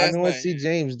James. about that I last want to night. see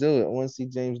James do it. I want to see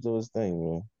James do his thing,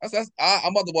 man.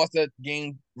 I'm about to watch that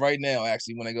game right now.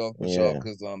 Actually, when I go for sure, Yeah,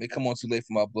 because it come on too late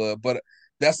for my blood. But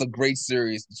that's a great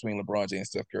series between LeBron James and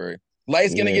Steph Curry.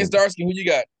 Light skin yeah. against dark skin. Who you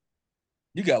got?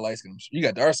 You got light skin. You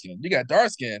got dark skin. You got dark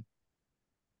skin.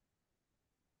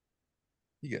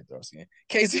 You got dark skin.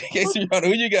 Casey,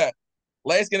 who you got?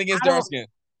 Light skin against I dark don't. skin.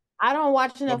 I don't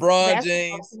watch enough LeBron basketball to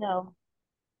James. know.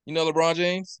 You know LeBron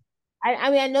James?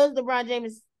 I mean, I know LeBron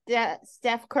James,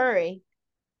 Steph Curry,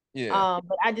 Yeah.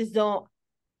 but I just don't.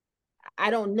 I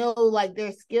don't know like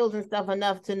their skills and stuff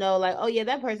enough to know like, oh yeah,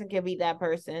 that person can beat that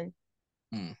person.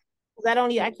 Mm, 'Cause I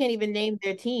can't even name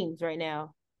their teams right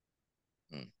now.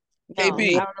 mm. No, Yeah.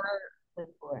 KP. I don't know what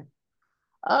to for.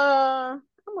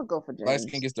 I'm gonna go for Light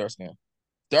skin James. gets dark skin.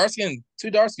 Dark skin.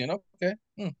 Two dark skin. Okay.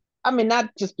 Mm. I mean, not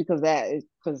just because of that, it's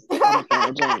because I'm a fan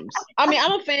of James. I mean,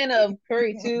 I'm a fan of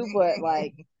Curry too, but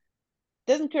like,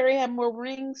 doesn't Curry have more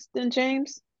rings than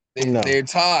James? No, They're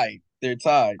tied. They're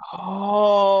tied.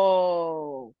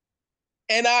 Oh,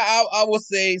 And I will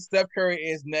say Steph Curry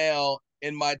is now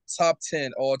in my top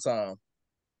 10 all time.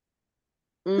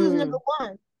 Who's number mm.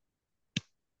 one?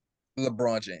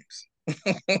 LeBron James.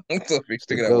 So it's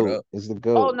the figure that one goat. out. It's the Oh,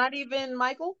 goat. not even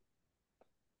Michael.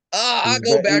 I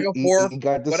go back and forth, He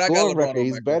got the but I got score LeBron record. on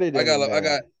He's Michael. better I than got him I now.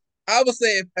 got I would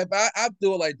say if I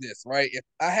do it like this, right? If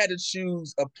I had to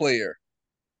choose a player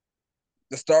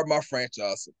to start my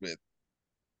franchise with,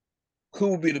 who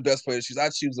would be the best player to choose? I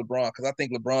choose LeBron because I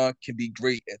think LeBron can be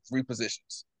great at three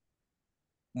positions.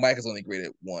 Mike is only great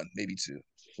at one, maybe two.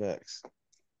 Facts.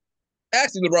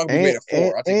 Actually, LeBron can be And great at and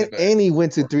four. I take and, that back. and he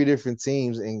went to Four. three different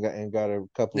teams and got a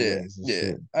couple Yeah, rings and yeah.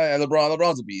 shit.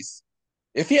 LeBron's a beast.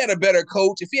 If he had a better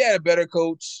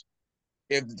coach,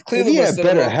 If If Cleveland he would have had set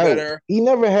him better up help, better, he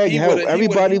never had he would help. have.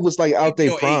 Everybody was like He'd out be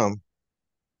their on 8. prime.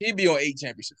 He'd be on 8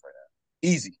 championships right now,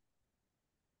 easy.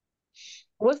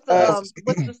 What's Uh,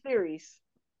 the series?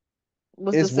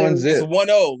 What's the it's one series? It's zip.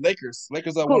 1-0 Lakers.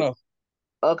 Lakers are Cool. 1-0.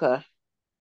 Okay.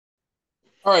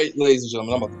 All right, ladies and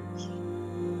gentlemen, I'm about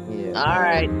to. Yeah, All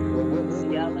right.